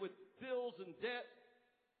frustrated with bills and debt.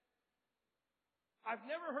 I've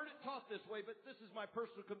never heard it taught this way, but this is my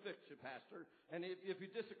personal conviction, Pastor. And if you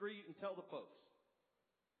disagree, you can tell the folks.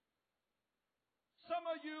 Some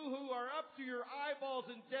of you who are up to your eyeballs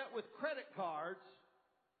in debt with credit cards,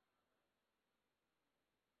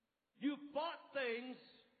 you've bought things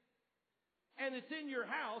and it's in your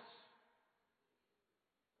house,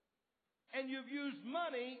 and you've used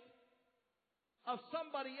money of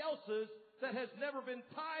somebody else's that has never been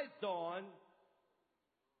tithed on.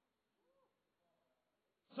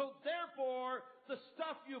 So therefore, the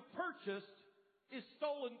stuff you purchased is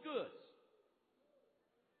stolen goods.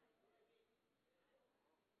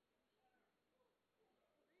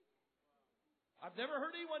 I've never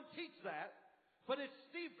heard anyone teach that, but it's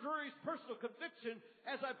Steve Drury's personal conviction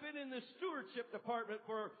as I've been in this stewardship department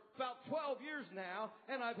for about 12 years now,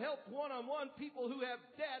 and I've helped one-on-one people who have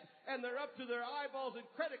debt, and they're up to their eyeballs in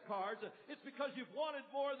credit cards. It's because you've wanted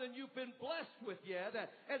more than you've been blessed with yet.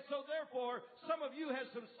 And so therefore, some of you have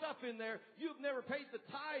some stuff in there. You've never paid the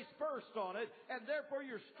tithes first on it, and therefore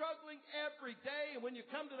you're struggling every day. And when you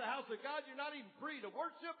come to the house of God, you're not even free to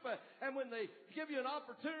worship. And when they give you an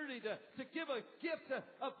opportunity to give a gift,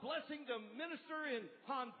 a blessing to minister in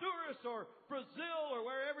Honduras or Brazil or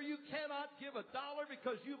wherever, you cannot give $1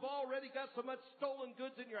 because you've already got so much stolen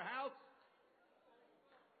goods in your house.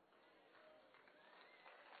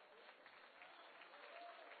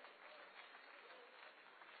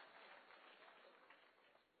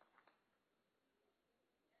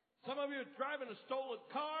 Some of you are driving a stolen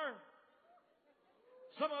car.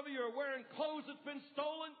 Some of you are wearing clothes that's been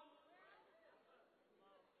stolen.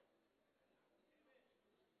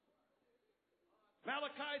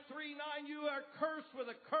 Malachi 3:9, you are cursed with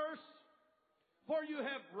a curse, for you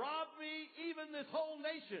have robbed me, even this whole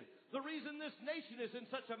nation. The reason this nation is in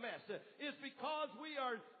such a mess is because we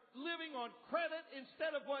are living on credit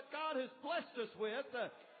instead of what God has blessed us with.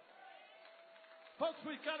 Folks,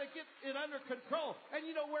 we've got to get it under control. And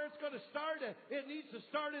you know where it's going to start? It needs to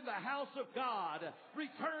start in the house of God.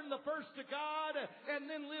 Return the first to God and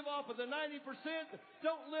then live off of the 90%.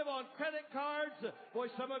 Don't live on credit cards.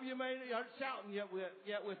 Boy, some of you aren't shouting yet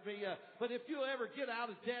with me. But if you ever get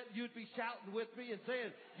out of debt, you'd be shouting with me and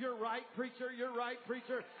saying, "You're right, preacher. You're right,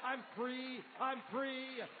 preacher. I'm free. I'm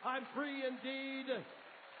free. I'm free indeed."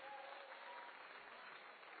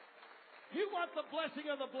 You want the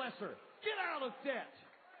blessing of the blesser. Get out of debt.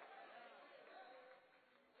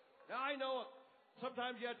 Now, I know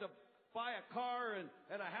sometimes you have to buy a car and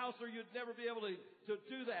a house or you'd never be able to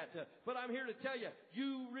do that. But I'm here to tell you,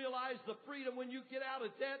 you realize the freedom when you get out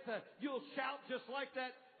of debt. You'll shout just like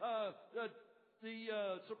that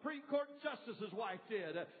the Supreme Court Justice's wife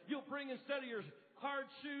did. You'll bring, instead of your hard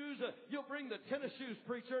shoes, you'll bring the tennis shoes,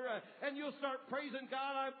 preacher, and you'll start praising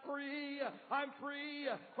God. I'm free. I'm free.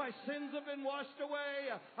 My sins have been washed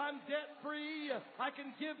away. I'm debt free. I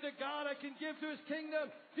can give to God. I can give to His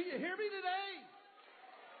kingdom. Do you hear me today?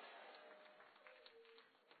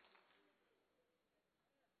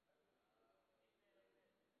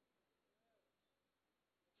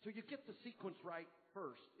 So you get the sequence right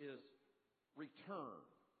first is return.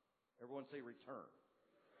 Everyone say return.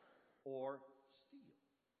 Or steal.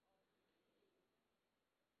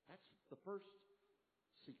 That's the first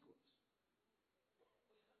sequence.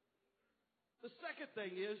 The second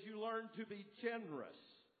thing is you learn to be generous.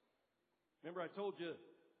 Remember I told you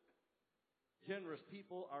generous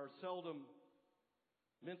people are seldom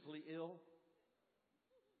mentally ill?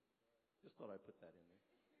 Just thought I'd put that in there.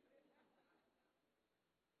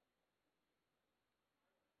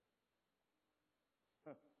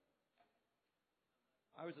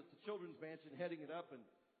 I was at the Children's Mansion heading it up, and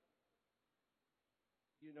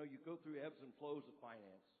you know, you go through ebbs and flows of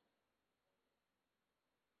finance.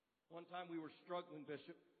 One time we were struggling,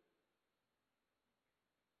 Bishop.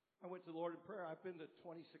 I went to the Lord in prayer. I've been to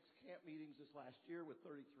 26 camp meetings this last year with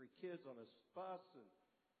 33 kids on a bus, and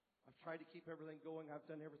I've tried to keep everything going. I've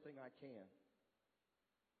done everything I can.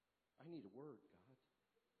 I need a word, God.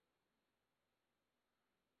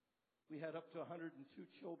 We had up to 102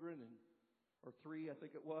 children, or 3, I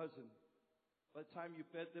think it was, and by the time you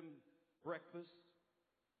fed them breakfast,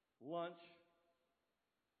 lunch,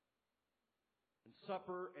 and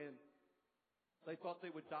supper, and they thought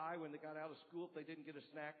they would die when they got out of school if they didn't get a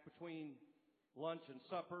snack between lunch and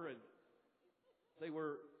supper, and they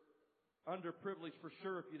were underprivileged for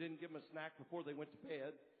sure if you didn't give them a snack before they went to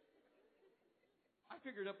bed. I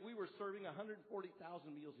figured up we were serving 140,000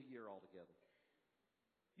 meals a year altogether.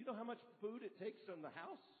 You know how much food it takes in the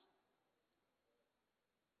house?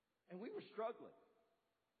 And we were struggling.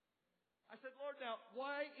 I said, Lord, now,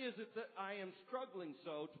 why is it that I am struggling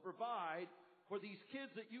so to provide for these kids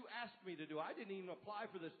that you asked me to do? I didn't even apply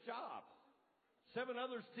for this job. 7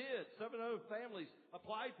 others did. 7 other families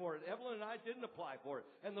applied for it. Evelyn and I didn't apply for it.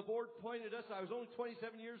 And the board pointed us. I was only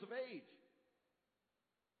 27 years of age.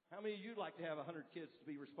 How many of you would like to have 100 kids to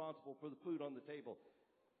be responsible for the food on the table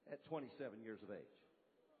at 27 years of age?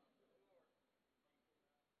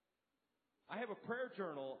 I have a prayer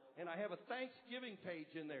journal, and I have a Thanksgiving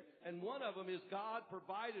page in there. And one of them is God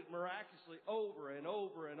provided miraculously over and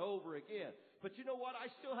over and over again. But you know what?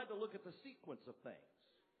 I still had to look at the sequence of things.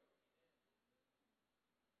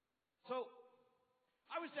 So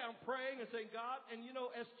I was down praying and saying, God, and you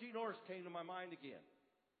know, S.G. Norris came to my mind again.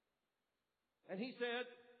 And he said,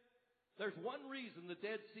 there's one reason the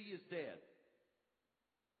Dead Sea is dead.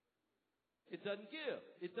 It doesn't give.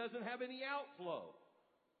 It doesn't have any outflow.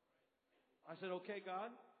 I said, okay,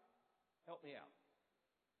 God, help me out.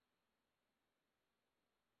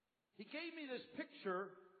 He gave me this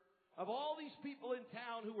picture of all these people in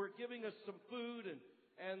town who were giving us some food,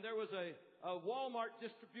 and there was a Walmart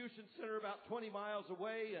distribution center about 20 miles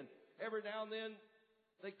away, and every now and then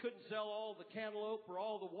they couldn't sell all the cantaloupe or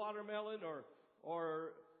all the watermelon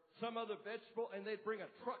or some other vegetable, and they'd bring a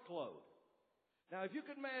truckload. Now, if you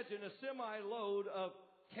could imagine a semi-load of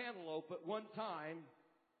cantaloupe at one time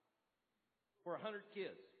for 100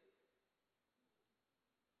 kids,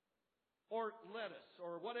 or lettuce,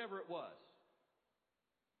 or whatever it was.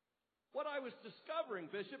 What I was discovering,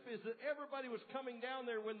 Bishop, is that everybody was coming down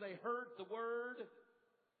there when they heard the word,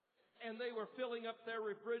 and they were filling up their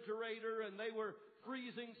refrigerator, and they were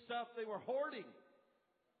freezing stuff, they were hoarding.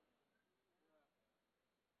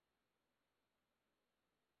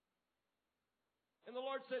 And the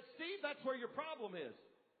Lord said, Steve, that's where your problem is.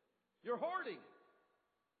 You're hoarding.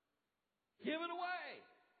 Give it away.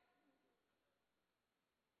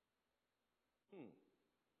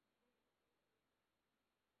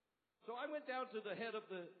 So I went down to the head of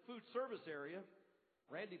the food service area,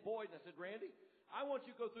 Randy Boyd, and I said, Randy, I want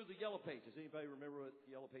you to go through the Yellow Pages. Anybody remember what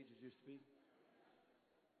the Yellow Pages used to be?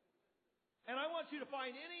 And I want you to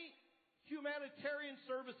find any humanitarian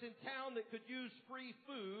service in town that could use free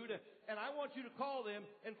food, and I want you to call them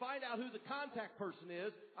and find out who the contact person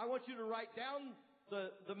is. I want you to write down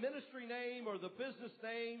the ministry name or the business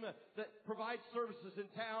name that provides services in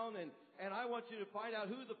town, and I want you to find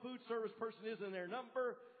out who the food service person is and their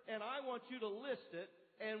number, and I want you to list it.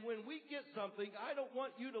 And when we get something, I don't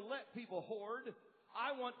want you to let people hoard.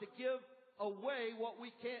 I want to give away what we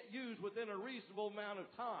can't use within a reasonable amount of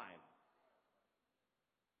time.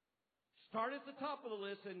 Start at the top of the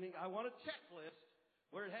list, and I want a checklist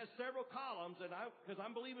where it has several columns, and because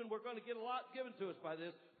I'm believing we're going to get a lot given to us by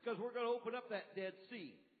this, because we're going to open up that Dead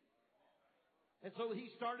Sea. And so he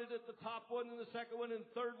started at the top one, and the second one, and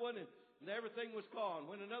the third one, and everything was gone.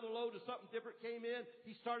 When another load of something different came in,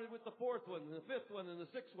 he started with the fourth one, and the fifth one, and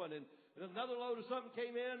the sixth one, and another load of something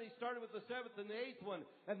came in, he started with the seventh and the eighth one,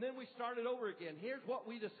 and then we started over again. Here's what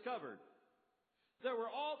we discovered. There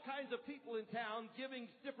were all kinds of people in town giving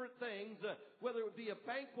different things, whether it would be a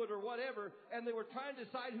banquet or whatever, and they were trying to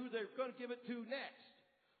decide who they were going to give it to next.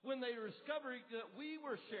 When they were discovering that we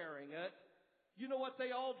were sharing it, you know what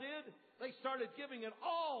they all did? They started giving it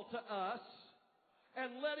all to us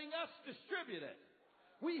and letting us distribute it.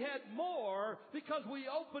 We had more because we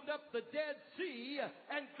opened up the Dead Sea,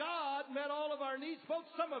 and God met all of our needs.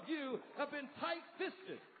 Folks, some of you have been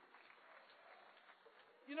tight-fisted.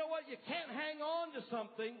 You know what? You can't hang on to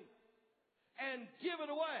something and give it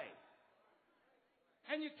away.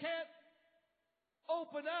 And you can't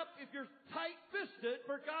open up if you're tight-fisted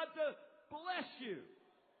for God to bless you.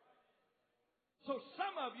 So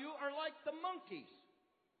some of you are like the monkeys.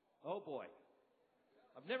 Oh boy.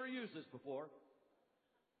 I've never used this before.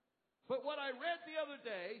 But what I read the other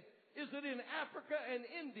day is that in Africa and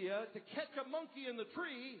India, to catch a monkey in the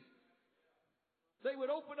tree, they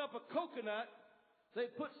would open up a coconut.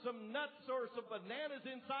 They'd put some nuts or some bananas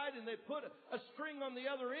inside, and they'd put a string on the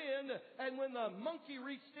other end. And when the monkey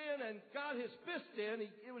reached in and got his fist in,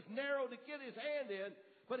 it was narrow to get his hand in,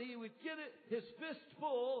 but he would get his fist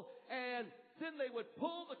full, and then they would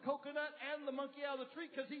pull the coconut and the monkey out of the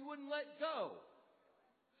tree because he wouldn't let go.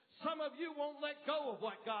 Some of you won't let go of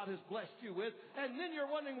what God has blessed you with, and then you're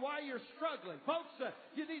wondering why you're struggling. Folks,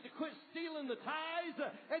 you need to quit stealing the tithes,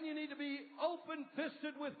 and you need to be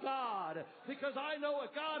open-fisted with God, because I know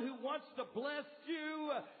a God who wants to bless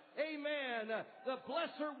you. Amen. The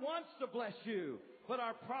blesser wants to bless you, but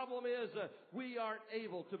our problem is we aren't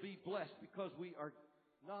able to be blessed because we are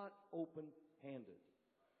not open-handed.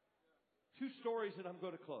 Two stories, and I'm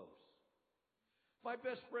going to close. My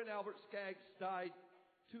best friend Albert Skaggs died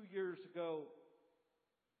 2 years ago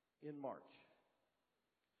in March.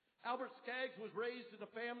 Albert Skaggs was raised in a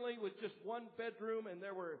family with just one bedroom, and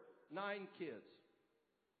there were 9 kids.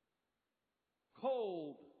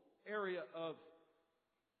 Cold area of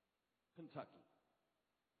Kentucky.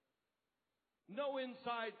 No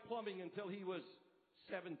inside plumbing until he was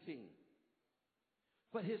 17.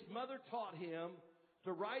 But his mother taught him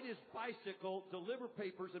to ride his bicycle, deliver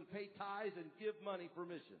papers, and pay tithes and give money for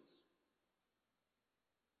missions.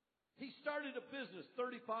 He started a business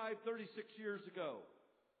 35, 36 years ago.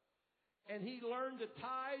 And he learned to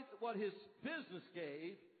tithe what his business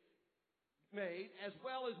gave, made as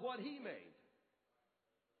well as what he made.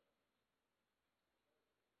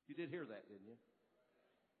 You did hear that, didn't you?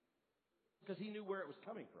 Because he knew where it was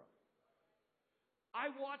coming from. I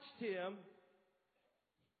watched him.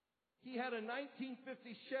 He had a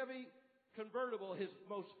 1950 Chevy convertible, his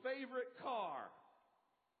most favorite car,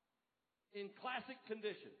 in classic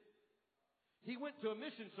condition. He went to a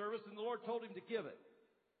mission service and the Lord told him to give it.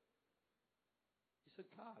 He said,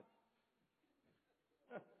 God,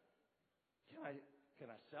 can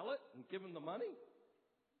I sell it and give him the money?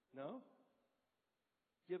 No.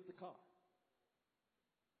 Give the car.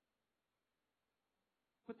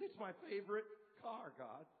 But it's my favorite car,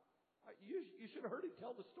 God. You should have heard him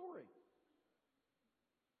tell the story.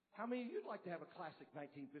 How many of you'd like to have a classic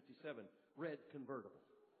 1957 red convertible?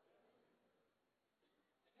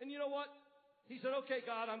 And you know what? He said, okay,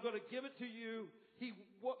 God, I'm going to give it to you. He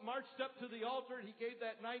marched up to the altar and he gave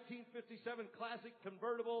that 1957 classic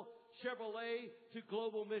convertible Chevrolet to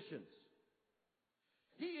Global Missions.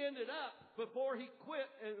 He ended up, before he quit,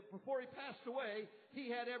 before he passed away,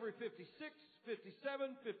 he had every 56,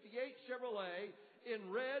 57, 58 Chevrolet in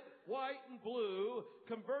red, white, and blue,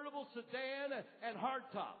 convertible sedan, and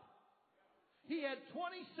hardtop. He had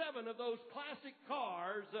 27 of those classic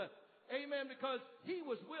cars, amen, because he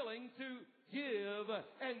was willing to give,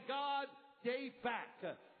 and God gave back.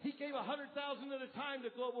 He gave $100,000 at a time to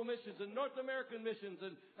Global Missions and North American Missions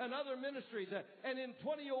and other ministries. And in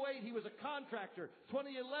 2008, he was a contractor.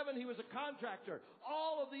 2011, he was a contractor.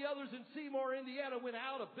 All of the others in Seymour, Indiana went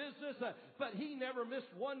out of business, but he never missed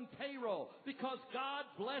one payroll because God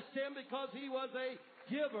blessed him because he was a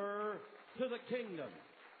giver to the kingdom.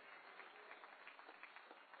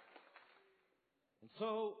 And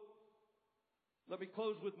so, let me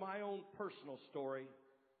close with my own personal story.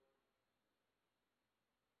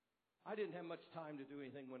 I didn't have much time to do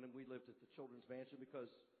anything when we lived at the Children's Mansion because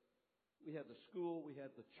we had the school, we had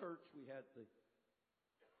the church, we had the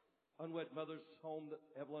unwed mother's home that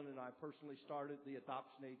Evelyn and I personally started, the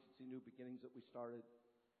adoption agency, New Beginnings, that we started,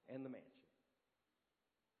 and the mansion.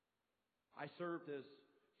 I served as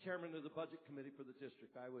chairman of the budget committee for the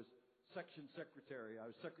district. I was section secretary. I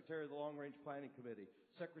was secretary of the long-range planning committee,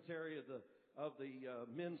 secretary of the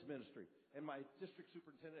men's ministry. And my district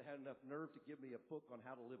superintendent had enough nerve to give me a book on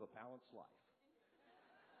how to live a balanced life.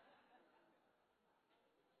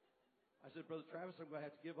 I said, Brother Travis, I'm going to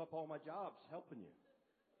have to give up all my jobs helping you.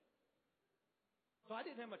 So I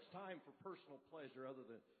didn't have much time for personal pleasure other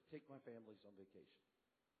than take my families on vacation.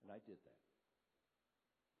 And I did that.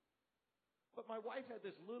 But my wife had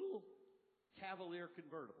this little Cavalier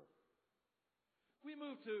convertible. We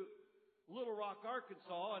moved to Little Rock,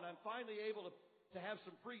 Arkansas, and I'm finally able to have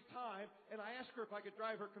some free time, and I asked her if I could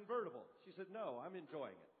drive her convertible. She said, no, I'm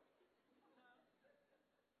enjoying it.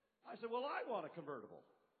 I said, well, I want a convertible.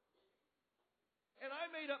 And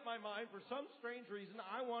I made up my mind, for some strange reason,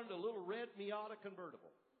 I wanted a little red Miata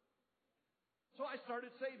convertible. So I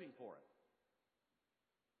started saving for it.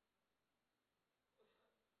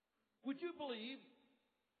 Would you believe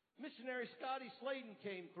missionary Scotty Sladen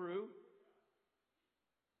came through,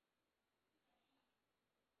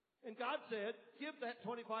 and God said, give that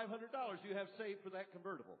 $2,500 you have saved for that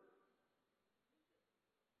convertible.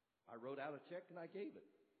 I wrote out a check and I gave it.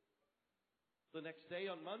 The next day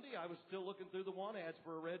on Monday, I was still looking through the want ads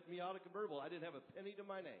for a red Miata convertible. I didn't have a penny to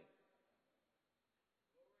my name.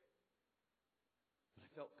 But I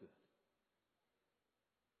felt good.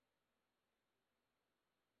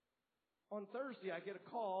 On Thursday, I get a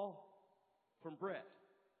call from Brett.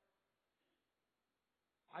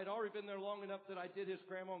 I'd already been there long enough that I did his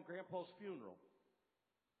grandma and grandpa's funeral.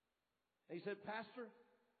 And he said, Pastor,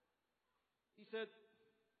 he said,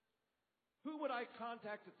 who would I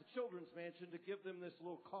contact at the Children's Mansion to give them this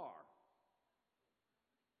little car?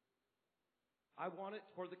 I want it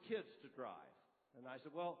for the kids to drive. And I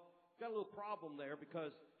said, well, got a little problem there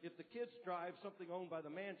because if the kids drive something owned by the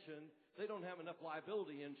mansion, they don't have enough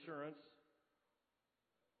liability insurance.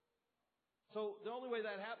 So the only way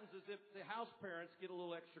that happens is if the house parents get a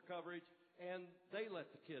little extra coverage and they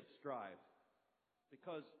let the kids drive.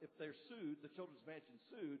 Because if they're sued, the Children's Mansion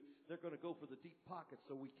sued, they're going to go for the deep pockets,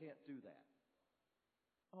 so we can't do that.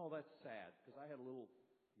 Oh, that's sad, because I had a little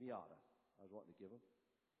Miata I was wanting to give them.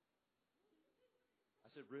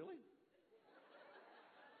 I said, really?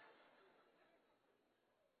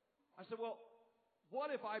 I said, well,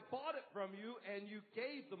 what if I bought it from you and you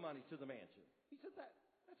gave the money to the mansion? He said, that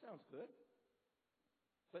sounds good.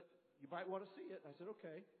 But you might want to see it. I said,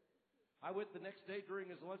 okay. I went the next day during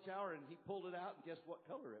his lunch hour, and he pulled it out, and guess what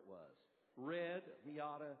color it was? Red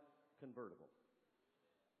Miata convertible.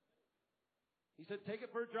 He said, take it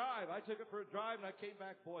for a drive. I took it for a drive, and I came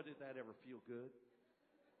back. Boy, did that ever feel good.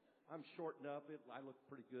 I'm shortened up. I look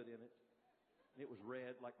pretty good in it. And it was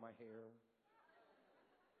red like my hair.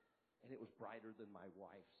 And it was brighter than my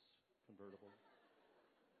wife's convertible.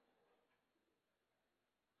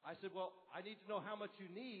 I said, well, I need to know how much you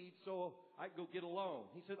need so I can go get a loan.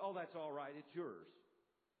 He said, oh, that's all right. It's yours.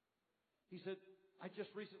 He said, I just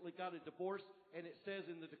recently got a divorce, and it says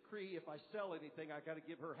in the decree, if I sell anything, I got to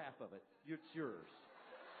give her half of it. It's yours.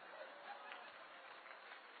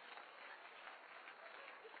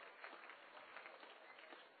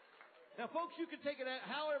 Now, folks, you can take it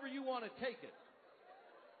however you want to take it.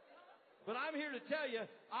 But I'm here to tell you,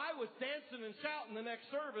 I was dancing and shouting the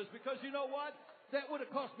next service because you know what? That would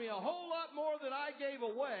have cost me a whole lot more than I gave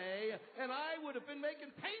away, and I would have been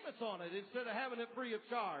making payments on it instead of having it free of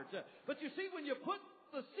charge. But you see, when you put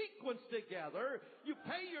the sequence together, you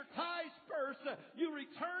pay your tithes first, you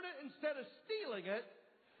return it instead of stealing it,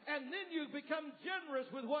 and then you become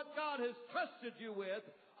generous with what God has trusted you with.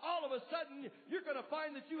 All of a sudden, you're going to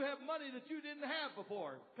find that you have money that you didn't have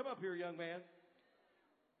before. Come up here, young man.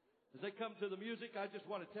 As they come to the music, I just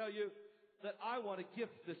want to tell you that I want to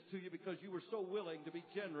gift this to you because you were so willing to be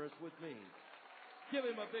generous with me. Give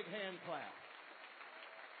him a big hand clap.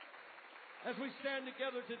 As we stand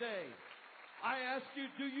together today, I ask you,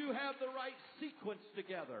 do you have the right sequence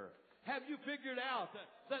together? Have you figured out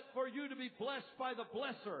that for you to be blessed by the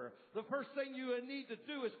blesser, the first thing you need to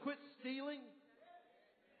do is quit stealing?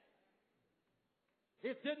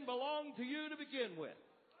 It didn't belong to you to begin with.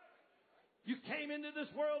 You came into this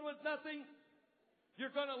world with nothing. You're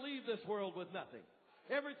going to leave this world with nothing.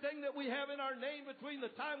 Everything that we have in our name between the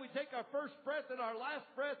time we take our first breath and our last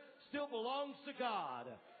breath still belongs to God.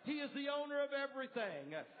 He is the owner of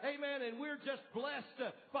everything. Amen. And we're just blessed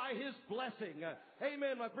by His blessing.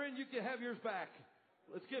 Amen. My friend, you can have yours back.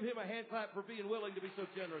 Let's give him a hand clap for being willing to be so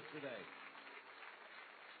generous today.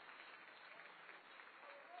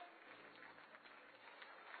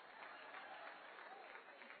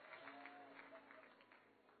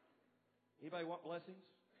 Anybody want blessings?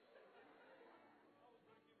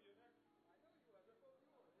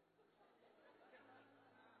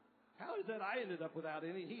 How is that I ended up without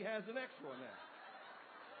any? He has an extra one now.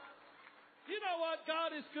 You know what?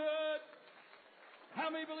 God is good.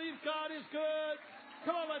 How many believe God is good?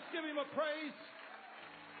 Come on, let's give Him a praise.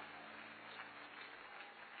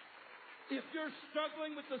 If you're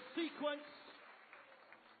struggling with the sequence,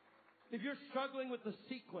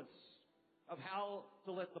 of how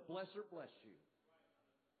to let the blesser bless you,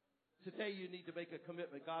 today you need to make a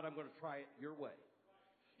commitment. God, I'm going to try it your way.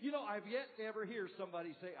 You know, I've yet to ever hear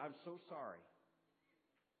somebody say, I'm so sorry,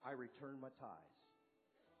 I return my tithes.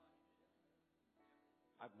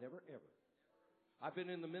 I've never, ever. I've been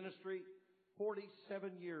in the ministry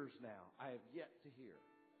 47 years now. I have yet to hear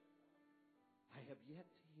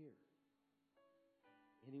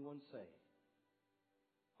anyone say,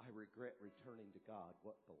 I regret returning to God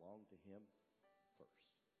what belonged to Him first.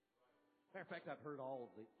 Matter of fact, I've heard all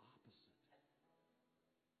of the opposite.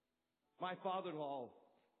 My father-in-law,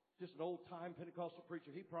 just an old-time Pentecostal preacher,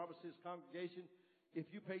 he promised his congregation, if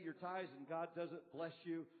you pay your tithes and God doesn't bless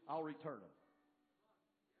you, I'll return them.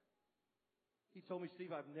 He told me, Steve,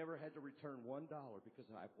 I've never had to return $1 because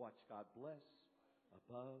I've watched God bless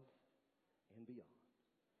above and beyond.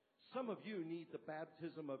 Some of you need the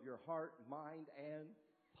baptism of your heart, mind, and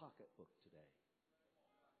pocketbook today.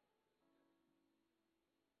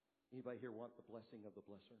 Anybody here want the blessing of the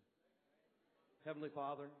blesser? Heavenly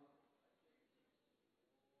Father,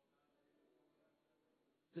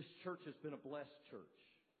 this church has been a blessed church.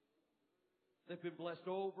 They've been blessed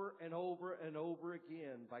over and over and over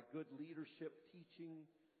again by good leadership, teaching,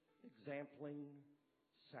 exampling,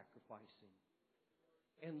 sacrificing.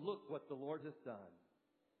 And look what the Lord hath done.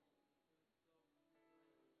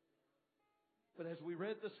 But as we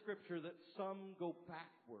read the scripture that some go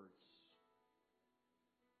backwards,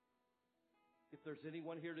 if there's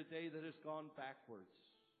anyone here today that has gone backwards,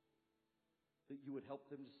 that you would help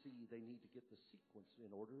them to see they need to get the sequence in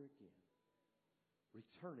order again.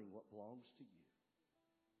 Returning what belongs to you.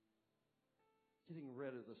 Getting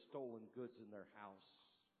rid of the stolen goods in their house.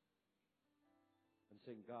 And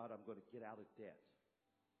saying, God, I'm going to get out of debt.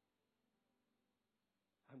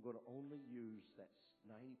 I'm going to only use that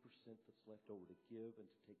 90% that's left over to give and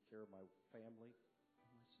to take care of my family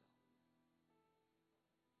and myself.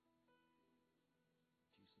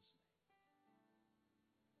 In Jesus' name.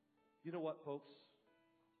 You know what, folks?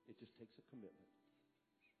 It just takes a commitment.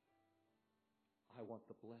 I want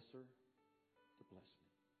the blesser to bless me.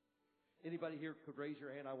 Anybody here could raise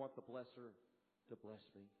your hand, I want the blesser to bless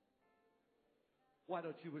me. Why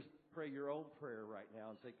don't you pray your own prayer right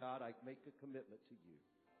now and say, God, I make a commitment to you.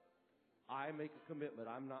 I make a commitment.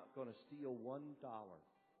 I'm not going to steal $1,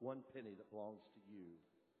 one penny that belongs to you.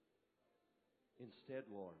 Instead,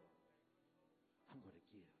 Lord, I'm going to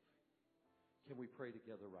give. Can we pray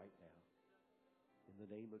together right now? In the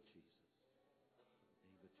name of Jesus.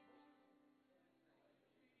 In the name of Jesus.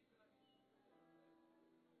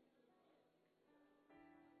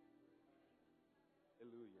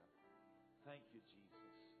 Hallelujah. Thank you, Jesus.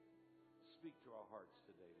 Speak to our hearts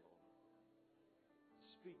today, Lord.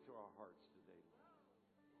 Speak to our hearts today, Lord.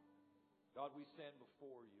 God, we stand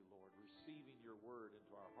before you, Lord, receiving your word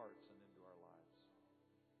into our hearts and into our lives.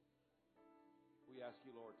 We ask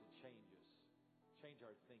you, Lord, to change us. Change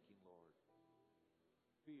our thinking, Lord.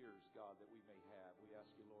 Fears, God, that we may have. We ask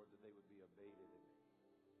you, Lord, that they would be abated and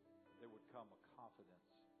that there would come a confidence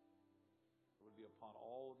that would be upon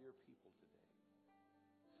all of your people today.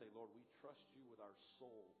 Say, Lord, we trust you with our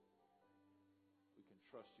soul. We can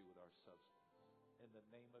trust you with our substance. In the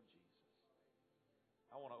name of Jesus.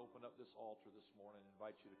 I want to open up this altar this morning and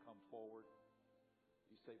invite you to come forward.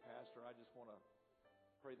 You say, Pastor, I just want to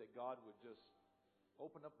pray that God would just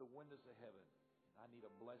open up the windows of heaven. I need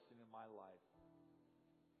a blessing in my life.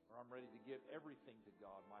 Or I'm ready to give everything to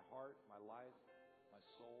God, my heart, my life, my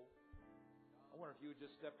soul. I wonder if you would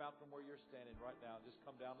just step out from where you're standing right now and just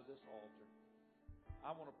come down to this altar. I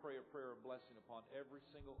want to pray a prayer of blessing upon every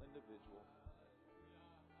single individual.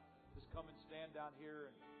 Just come and stand down here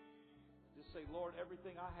and just say, Lord,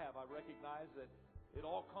 everything I have, I recognize that it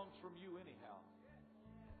all comes from you anyhow.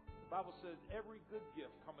 The Bible says every good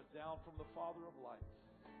gift cometh down from the Father of lights.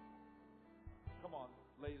 Come on,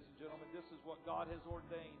 ladies and gentlemen, this is what God has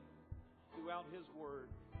ordained throughout His Word.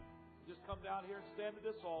 Just come down here and stand at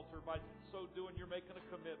this altar. By so doing, you're making a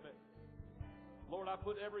commitment. Lord, I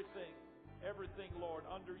put everything, Lord,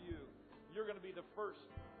 under you. You're going to be the first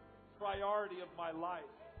priority of my life.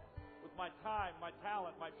 With my time, my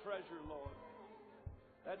talent, my treasure, Lord.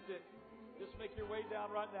 That's it. Just make your way down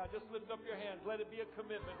right now. Just lift up your hands. Let it be a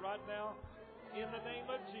commitment right now. In the name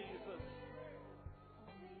of Jesus.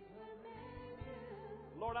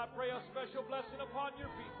 Lord, I pray a special blessing upon your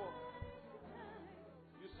people.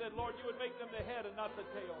 You said, Lord, you would make them the head and not the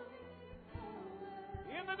tail.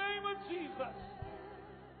 In the name of Jesus.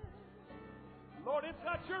 Lord, it's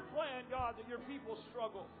not your plan, God, that your people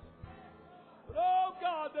struggle. But, oh,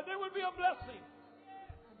 God, that there would be a blessing.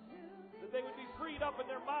 That they would be freed up in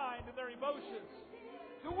their mind and their emotions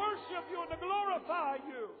to worship you and to glorify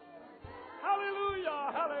you.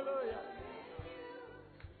 Hallelujah, hallelujah.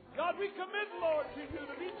 God, we commit, Lord, to you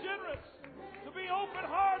to be generous, to be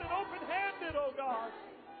open-hearted, open-handed, oh God.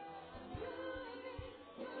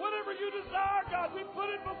 Whatever you desire, God, we put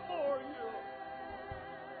it before you.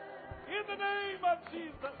 In the name of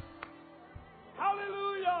Jesus.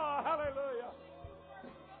 Hallelujah, hallelujah.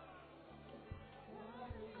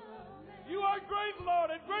 You are great,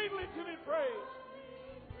 Lord, and greatly to be praised.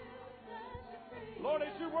 Lord,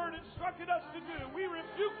 as your word instructed us to do, we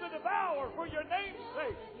rebuke the devourer for your name's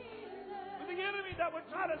sake. For the enemy that would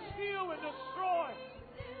try to steal and destroy.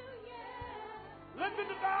 Let the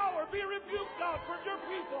devourer be rebuked, God, from your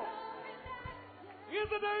people. In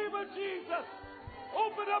the name of Jesus,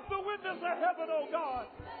 open up the windows of heaven, oh God.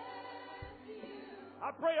 I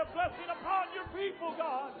pray a blessing upon your people,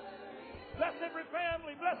 God. Bless every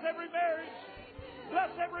family, bless every marriage, bless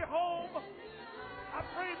every home. I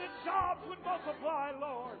pray that jobs would multiply,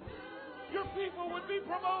 Lord. Your people would be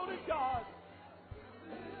promoted, God.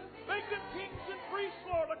 Make them kings and priests,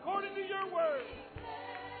 Lord, according to your word.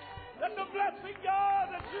 Let the blessing, God,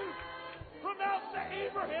 that you pronounced to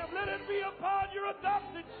Abraham, let it be upon your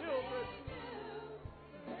adopted children.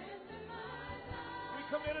 We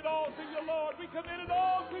commit it all to you, Lord. We commit it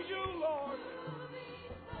all to you, Lord.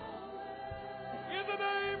 In the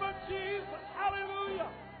name of Jesus. Hallelujah.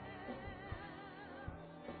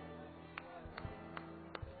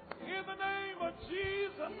 In the name of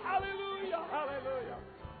Jesus. Hallelujah. Hallelujah.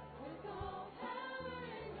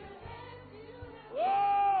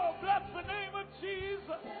 Oh, bless the name of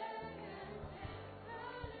Jesus.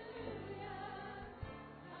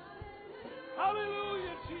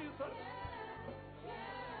 Hallelujah, Jesus.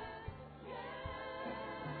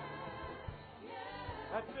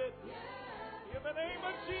 That's it. In the name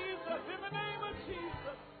of Jesus. In the name